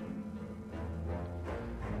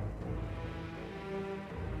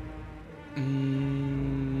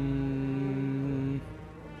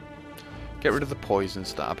 Get rid of the poison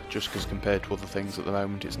stab, just because compared to other things at the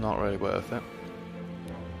moment it's not really worth it.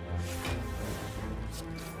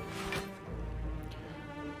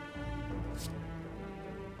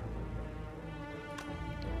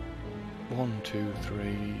 One, two,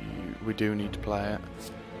 three. We do need to play it.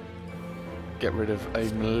 Get rid of a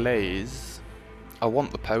malaise. I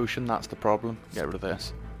want the potion, that's the problem. Get rid of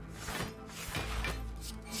this.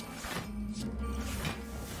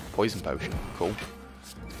 Poison potion, cool.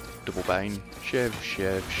 Double bane. Shiv,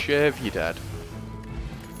 you're dead.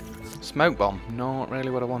 Smoke bomb, not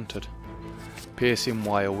really what I wanted. Piercing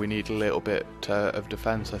whale, we need a little bit of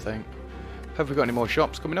defense, I think. Have we got any more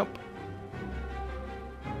shops coming up?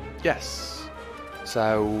 Yes.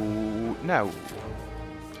 So, no.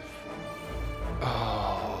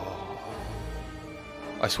 Oh.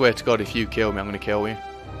 I swear to God, if you kill me, I'm going to kill you.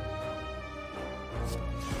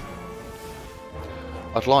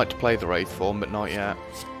 I'd like to play the Wraith form, but not yet.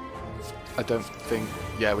 I don't think...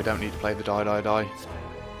 Yeah, we don't need to play the die.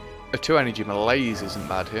 A 2 energy malaise isn't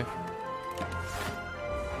bad here.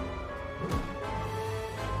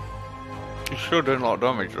 It's still doing a lot of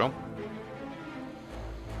damage though.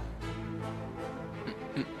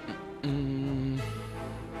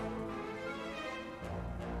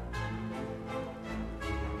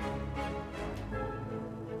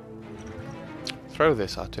 Throw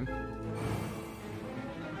this at him.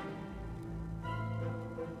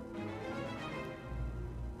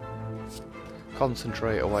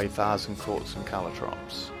 Concentrate away 1,000 cuts and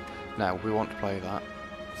caltrops. Now we want to play that.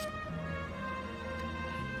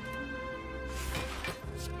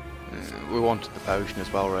 We wanted the potion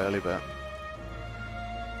as well, really, but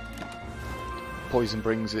poison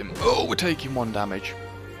brings him. Oh, we're taking 1 damage.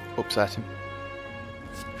 Upset him.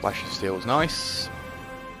 Flash of Steel's nice.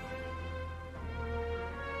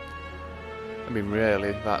 I mean,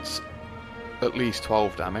 really, that's at least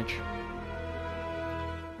 12 damage.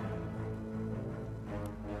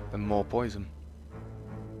 And more poison.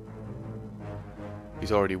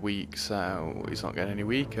 He's already weak, so he's not getting any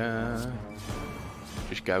weaker.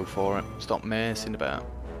 Just go for it. Stop messing about.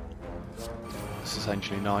 It's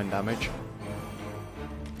essentially 9 damage.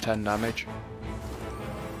 10 damage.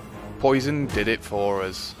 Poison did it for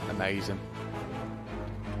us. Amazing.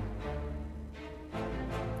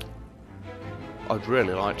 I'd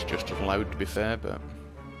really like to just unload, to be fair, but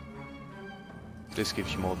this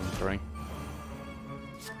gives you more than 3.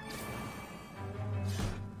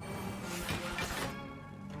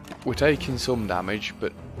 We're taking some damage,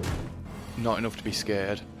 but not enough to be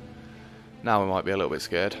scared. Now we might be a little bit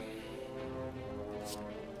scared.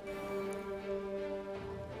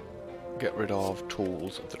 Get rid of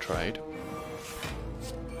tools of the trade.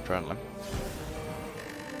 Adrenaline.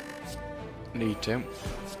 Need to.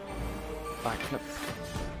 Backflip.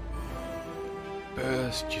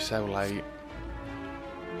 Burst, you're so late.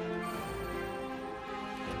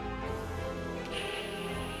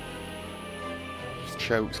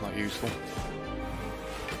 Choke's not useful.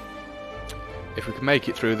 If we can make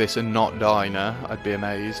it through this and not die now, I'd be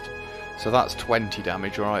amazed. So that's 20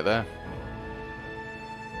 damage right there.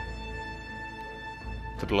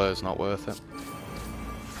 The blur's not worth it.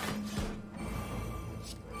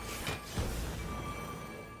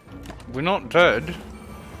 We're not dead,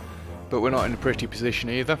 but we're not in a pretty position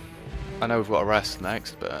either. I know we've got a rest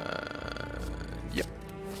next, but yep.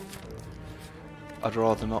 I'd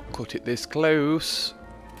rather not cut it this close.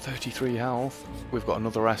 33 health. We've got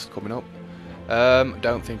another rest coming up.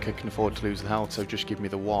 Don't think I can afford to lose the health, so just give me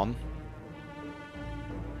the one.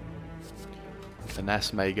 The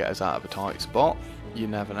nest may get us out of a tight spot. You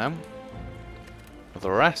never know.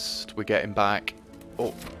 Another rest. We're getting back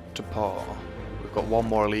up to par. We've got one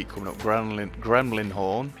more elite coming up. Gremlin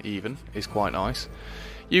Horn, even, is quite nice.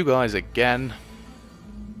 You guys again.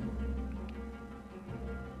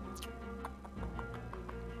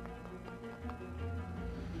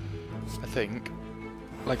 I think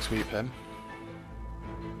leg sweep him.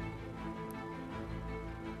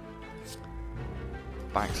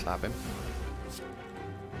 Backstab him.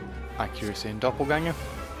 Accuracy and doppelganger.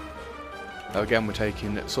 Now again we're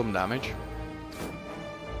taking some damage.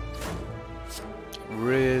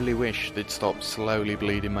 Really wish they'd stop slowly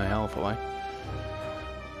bleeding my health away.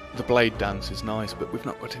 The blade dance is nice, but we've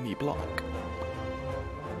not got any block.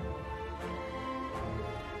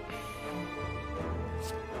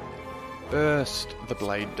 Burst the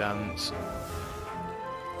blade dance.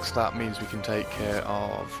 So that means we can take care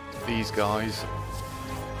of these guys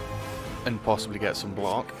and possibly get some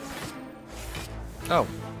block. Oh,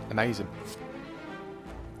 amazing.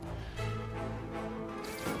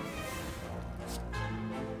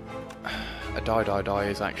 A die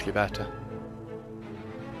is actually better.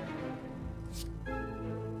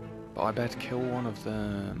 But I better kill one of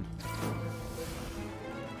them.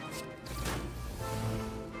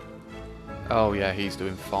 Oh yeah, he's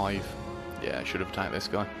doing 5. Yeah, I should have attacked this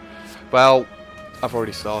guy. Well, I've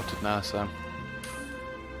already started now, so...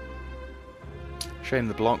 Shame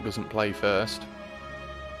the block doesn't play first.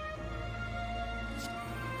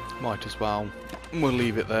 Might as well. We'll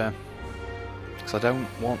leave it there. Because I don't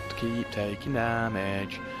want to keep taking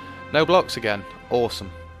damage. No blocks again.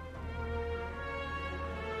 Awesome.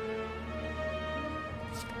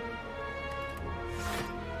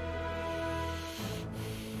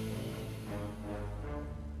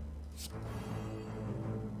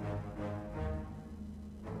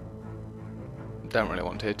 Don't really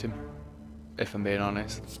want to hit him, if I'm being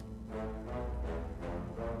honest.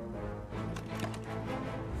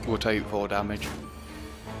 We'll take 4 damage.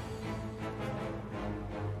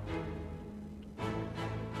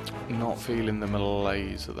 Not feeling the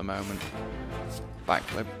malaise at the moment.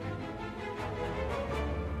 Backflip.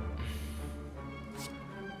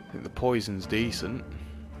 I think the poison's decent.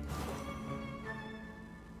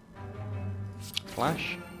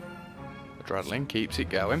 Flash. Adrenaline keeps it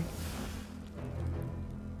going.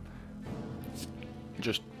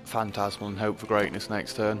 Just Phantasmal and hope for greatness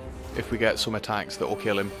next turn. If we get some attacks that will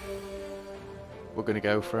kill him, we're going to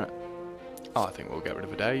go for it. Oh, I think we'll get rid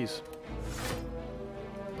of a daze.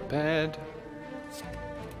 Prepared.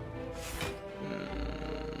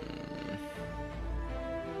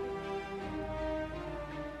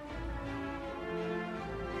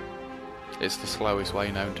 It's the slowest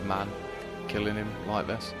way known to man, killing him like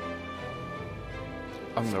this.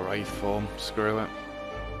 I'm going to Wraith form, screw it.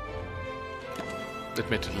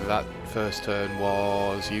 Admittedly, that first turn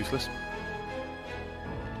was useless.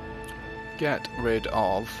 Get rid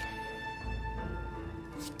of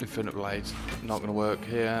Infinite Blades. Not going to work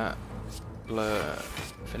here. Blur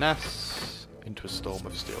Finesse into a Storm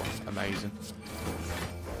of Steel. Amazing.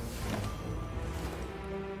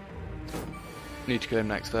 Need to kill him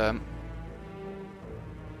next turn.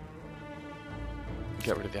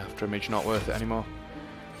 Get rid of the After Image. Not worth it anymore.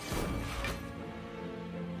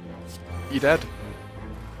 You dead?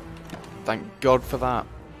 Thank God for that.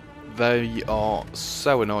 They are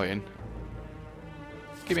so annoying.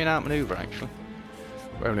 Give me an outmaneuver, actually.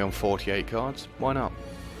 We're only on 48 cards. Why not?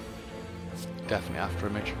 Definitely After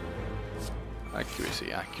Image.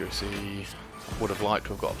 Accuracy, accuracy. Would have liked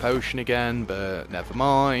to have got a potion again, but never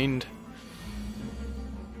mind.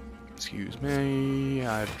 Excuse me.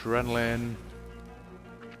 Adrenaline.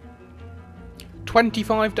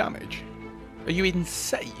 25 damage? Are you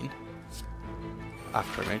insane?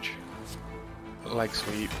 After image. Leg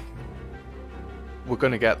sweep. We're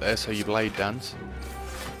going to get there, so you blade dance.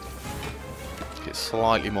 Get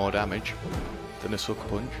slightly more damage than a sucker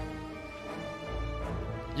punch.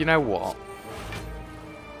 You know what?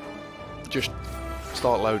 Just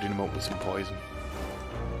start loading them up with some poison.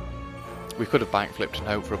 We could have backflipped and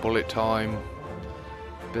hoped for a bullet time,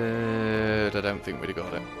 but I don't think we'd have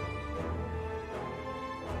got it.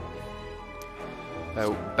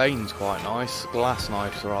 Oh, Bane's quite nice. Glass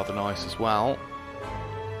knives are rather nice as well.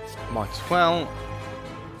 Might as well.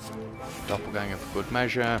 Doppelganger for good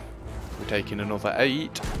measure. We're taking another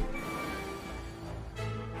 8.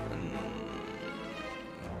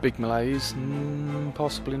 Big melees?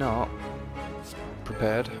 Possibly not.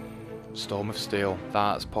 Prepared. Storm of Steel.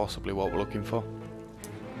 That's possibly what we're looking for.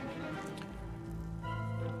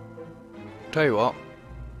 Tell you what.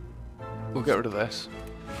 We'll get rid of this.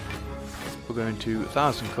 We're going to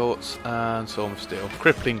 1,000 Cuts and Storm of Steel.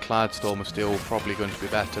 Crippling Clad Storm of Steel probably going to be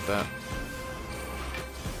better, but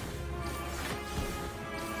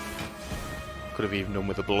could have even done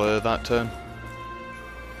with a blur that turn.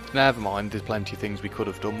 Never mind, there's plenty of things we could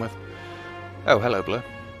have done with. Oh, hello Blur.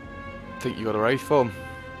 Think you got a Wraith form.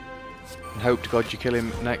 And hope to God you kill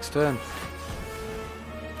him next turn.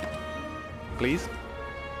 Please.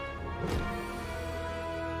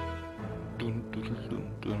 Dun, dun,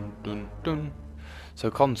 dun, dun, dun, dun. So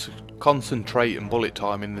concentrate and bullet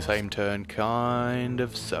time in the same turn kind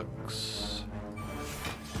of sucks.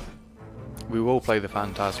 We will play the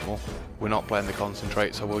Phantasmal. We're not playing the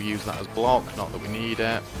concentrate, so we'll use that as block, not that we need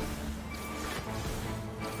it.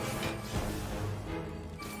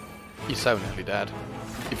 You're so nearly dead.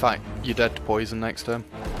 In fact, you're dead to poison next turn.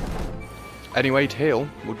 Any way to heal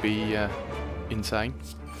would be insane.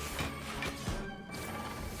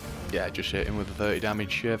 Yeah, just hit him with a 30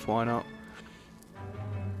 damage shiv, why not?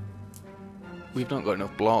 We've not got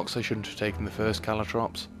enough blocks, I shouldn't have taken the first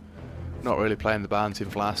Calatrops. Not really playing the Bouncing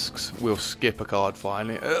Flasks. We'll skip a card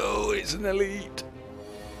finally. Oh, it's an elite!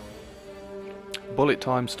 Bullet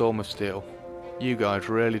time, Storm of Steel. You guys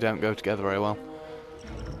really don't go together very well.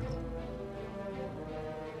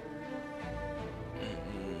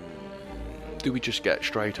 Do we just get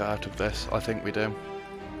straight out of this? I think we do.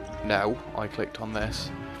 No, I clicked on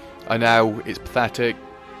this. I know, it's pathetic,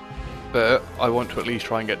 but I want to at least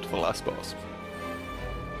try and get to the last boss.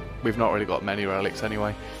 We've not really got many relics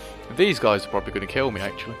anyway. These guys are probably going to kill me,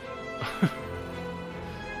 actually.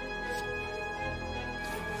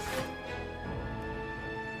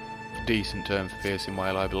 Decent turn for Piercing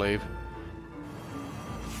Whale, I believe.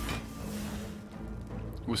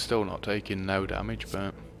 We're still not taking no damage,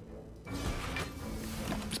 but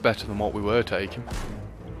it's better than what we were taking.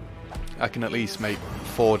 I can at least make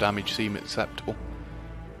 4 damage seem acceptable.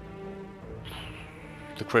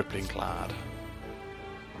 The Crippling Clad.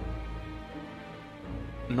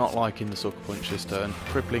 Not liking the Sucker Punch this turn.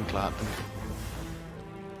 Crippling Clad them.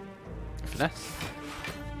 Finesse.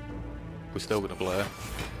 We're still going to blur.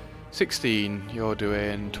 16, you're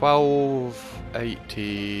doing 12,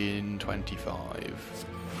 18, 25.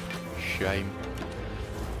 Shame.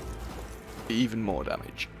 Even more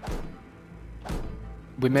damage.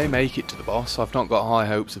 We may make it to the boss. I've not got high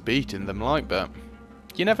hopes of beating them, like, but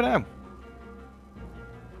you never know.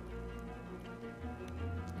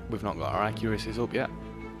 We've not got our accuracies up yet.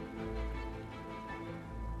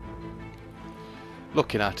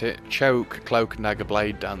 Looking at it, Choke, Cloak and Dagger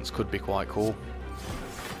Blade Dance could be quite cool.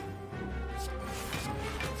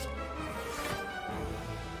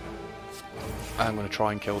 I'm going to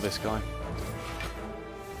try and kill this guy.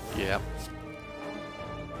 Yeah.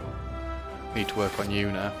 Need to work on you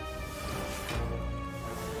now.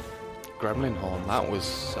 Gremlin Horn, that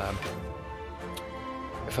was...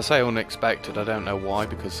 if I say unexpected, I don't know why,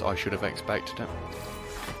 because I should have expected it.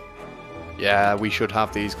 Yeah, we should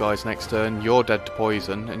have these guys next turn. You're dead to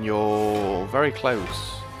poison, and you're very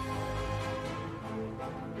close.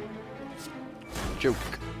 Joke.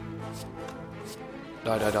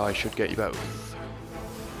 Die, die, die, should get you both.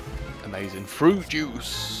 Amazing. Fruit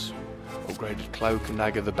Juice! Upgraded Cloak and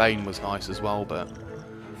Dagger. The Bane was nice as well, but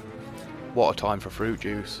what a time for Fruit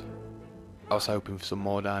Juice. I was hoping for some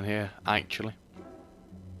more down here, actually.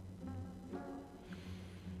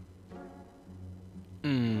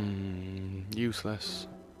 Useless.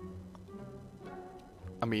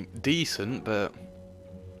 I mean, decent, but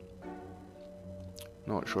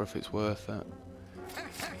not sure if it's worth it.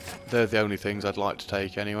 They're the only things I'd like to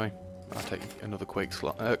take anyway. I'll take another quick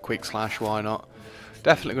slash, why not?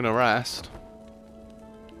 Definitely going to rest.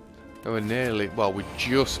 We're nearly, well, we're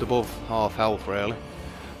just above half health, really.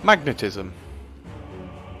 Magnetism.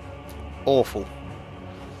 Awful.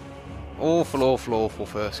 Awful, awful, awful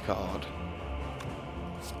first card.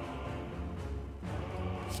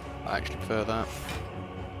 I actually prefer that.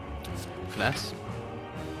 Finesse.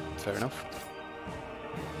 Fair enough.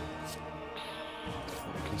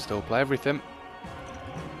 We can still play everything.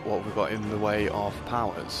 What have we got in the way of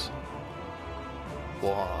powers?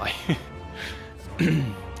 Why?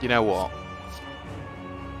 You know what?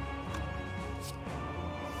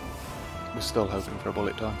 We're still hoping for a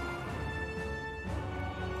bullet time.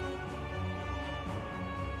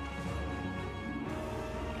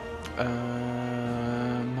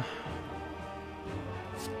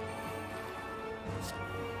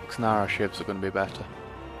 Because now our shivs are going to be better.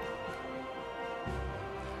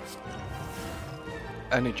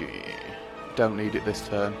 Energy. Don't need it this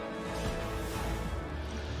turn.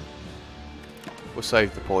 We'll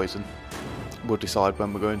save the poison. We'll decide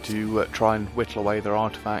when we're going to try and whittle away their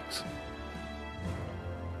artifacts.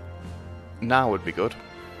 Now would be good.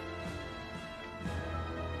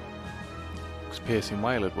 Because piercing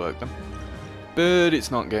whale would work them. But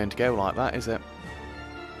it's not going to go like that, is it?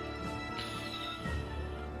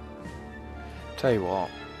 Tell you what.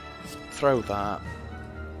 Throw that.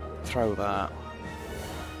 Throw that.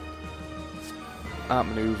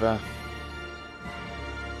 Outmaneuver.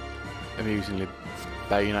 Amusingly,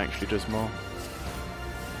 Bane actually does more.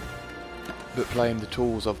 But playing the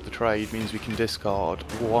tools of the trade means we can discard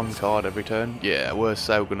one card every turn. Yeah, we're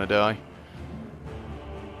so gonna die.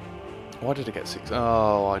 Why did I get 6?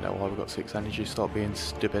 Oh, I know why we got 6 energy. Stop being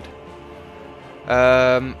stupid.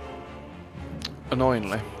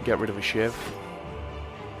 Annoyingly, get rid of a shiv.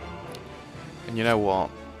 And you know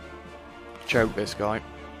what? Choke this guy.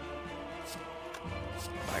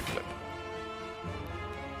 Backflip.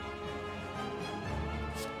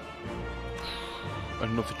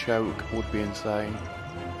 Another choke would be insane.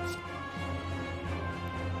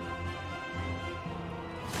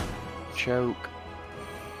 Choke.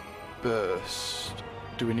 Burst.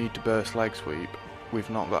 Do we need to burst leg sweep? We've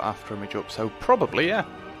not got after image up, so probably, yeah.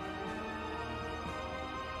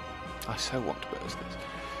 I so want to burst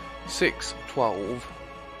this. 6, 12.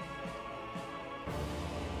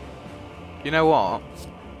 You know what?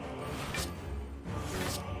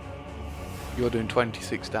 You're doing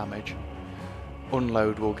 26 damage.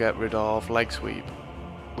 Unload will get rid of leg sweep,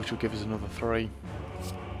 which will give us another 3.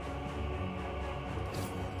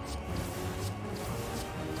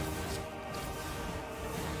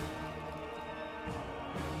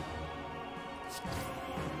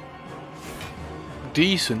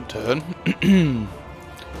 Decent turn.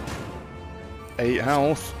 8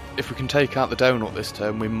 health. If we can take out the donut this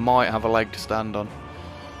turn, we might have a leg to stand on.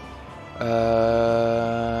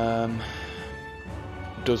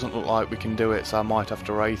 Doesn't look like we can do it, so I might have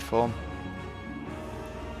to Wraith form.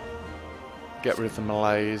 Get rid of the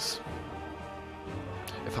malaise.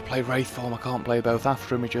 If I play Wraith form, I can't play both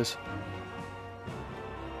after images.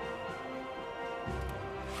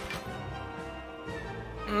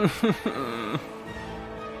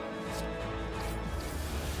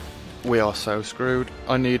 We are so screwed.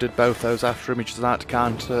 I needed both those after images out to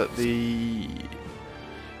counter the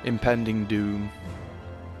impending doom.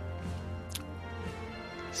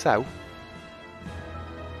 So,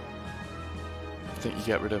 I think you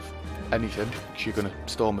get rid of anything, because you're going to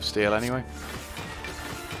Storm of Steel anyway.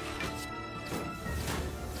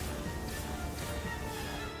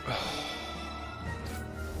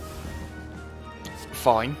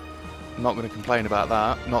 Fine. I'm not going to complain about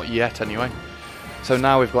that. Not yet, anyway. So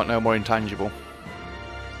now we've got no more intangible.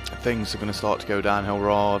 Things are going to start to go downhill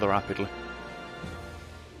rather rapidly.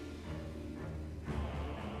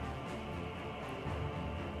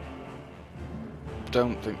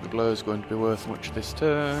 Don't think the blur's going to be worth much this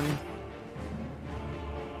turn.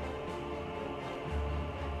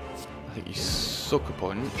 I think you Sucker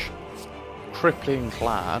Punch, Crippling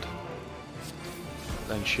Clad,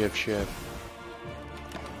 then Shiv Shiv.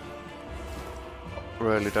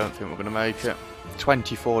 Really don't think we're going to make it.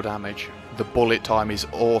 24 damage. The bullet time is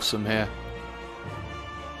awesome here.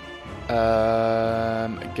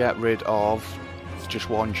 Get rid of just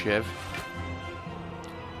one Shiv.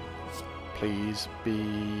 Please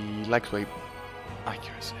be leg sweep.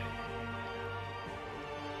 Accuracy.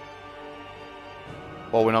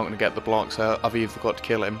 Well, we're not going to get the block, so I've either got to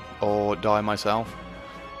kill him or die myself.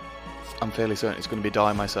 I'm fairly certain it's going to be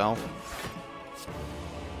die myself.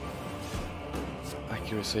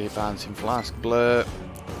 Accuracy, bouncing flask, blur.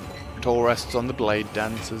 It all rests on the blade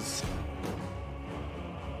dancers.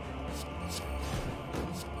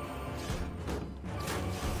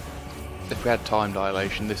 If If we had time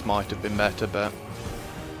dilation, this might have been better, but...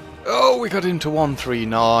 Oh, we got into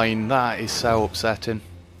 139. That is so upsetting.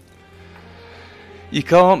 You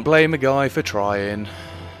can't blame a guy for trying.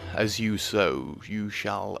 As you sow, you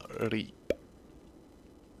shall reap.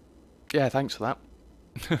 Yeah, thanks for that.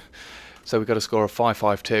 So we got a score of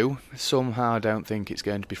 552. Somehow I don't think it's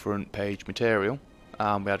going to be front page material.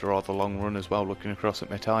 We had a rather long run as well, looking across at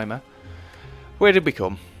my timer. Where did we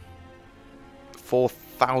come?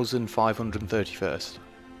 4,531st.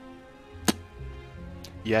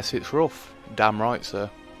 Yes, it's rough. Damn right, sir.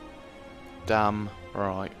 Damn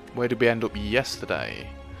right. Where did we end up yesterday?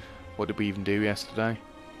 What did we even do yesterday?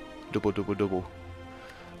 Double, double, double.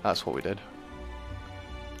 That's what we did.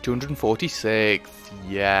 246th.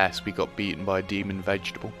 Yes, we got beaten by a demon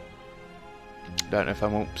vegetable. Don't know if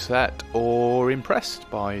I'm upset or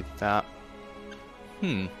impressed by that.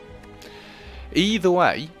 Either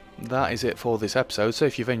way, that is it for this episode. So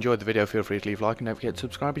if you've enjoyed the video, feel free to leave a like and don't forget to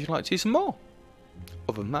subscribe if you'd like to see some more.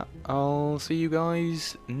 Other than that, I'll see you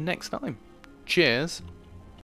guys next time. Cheers.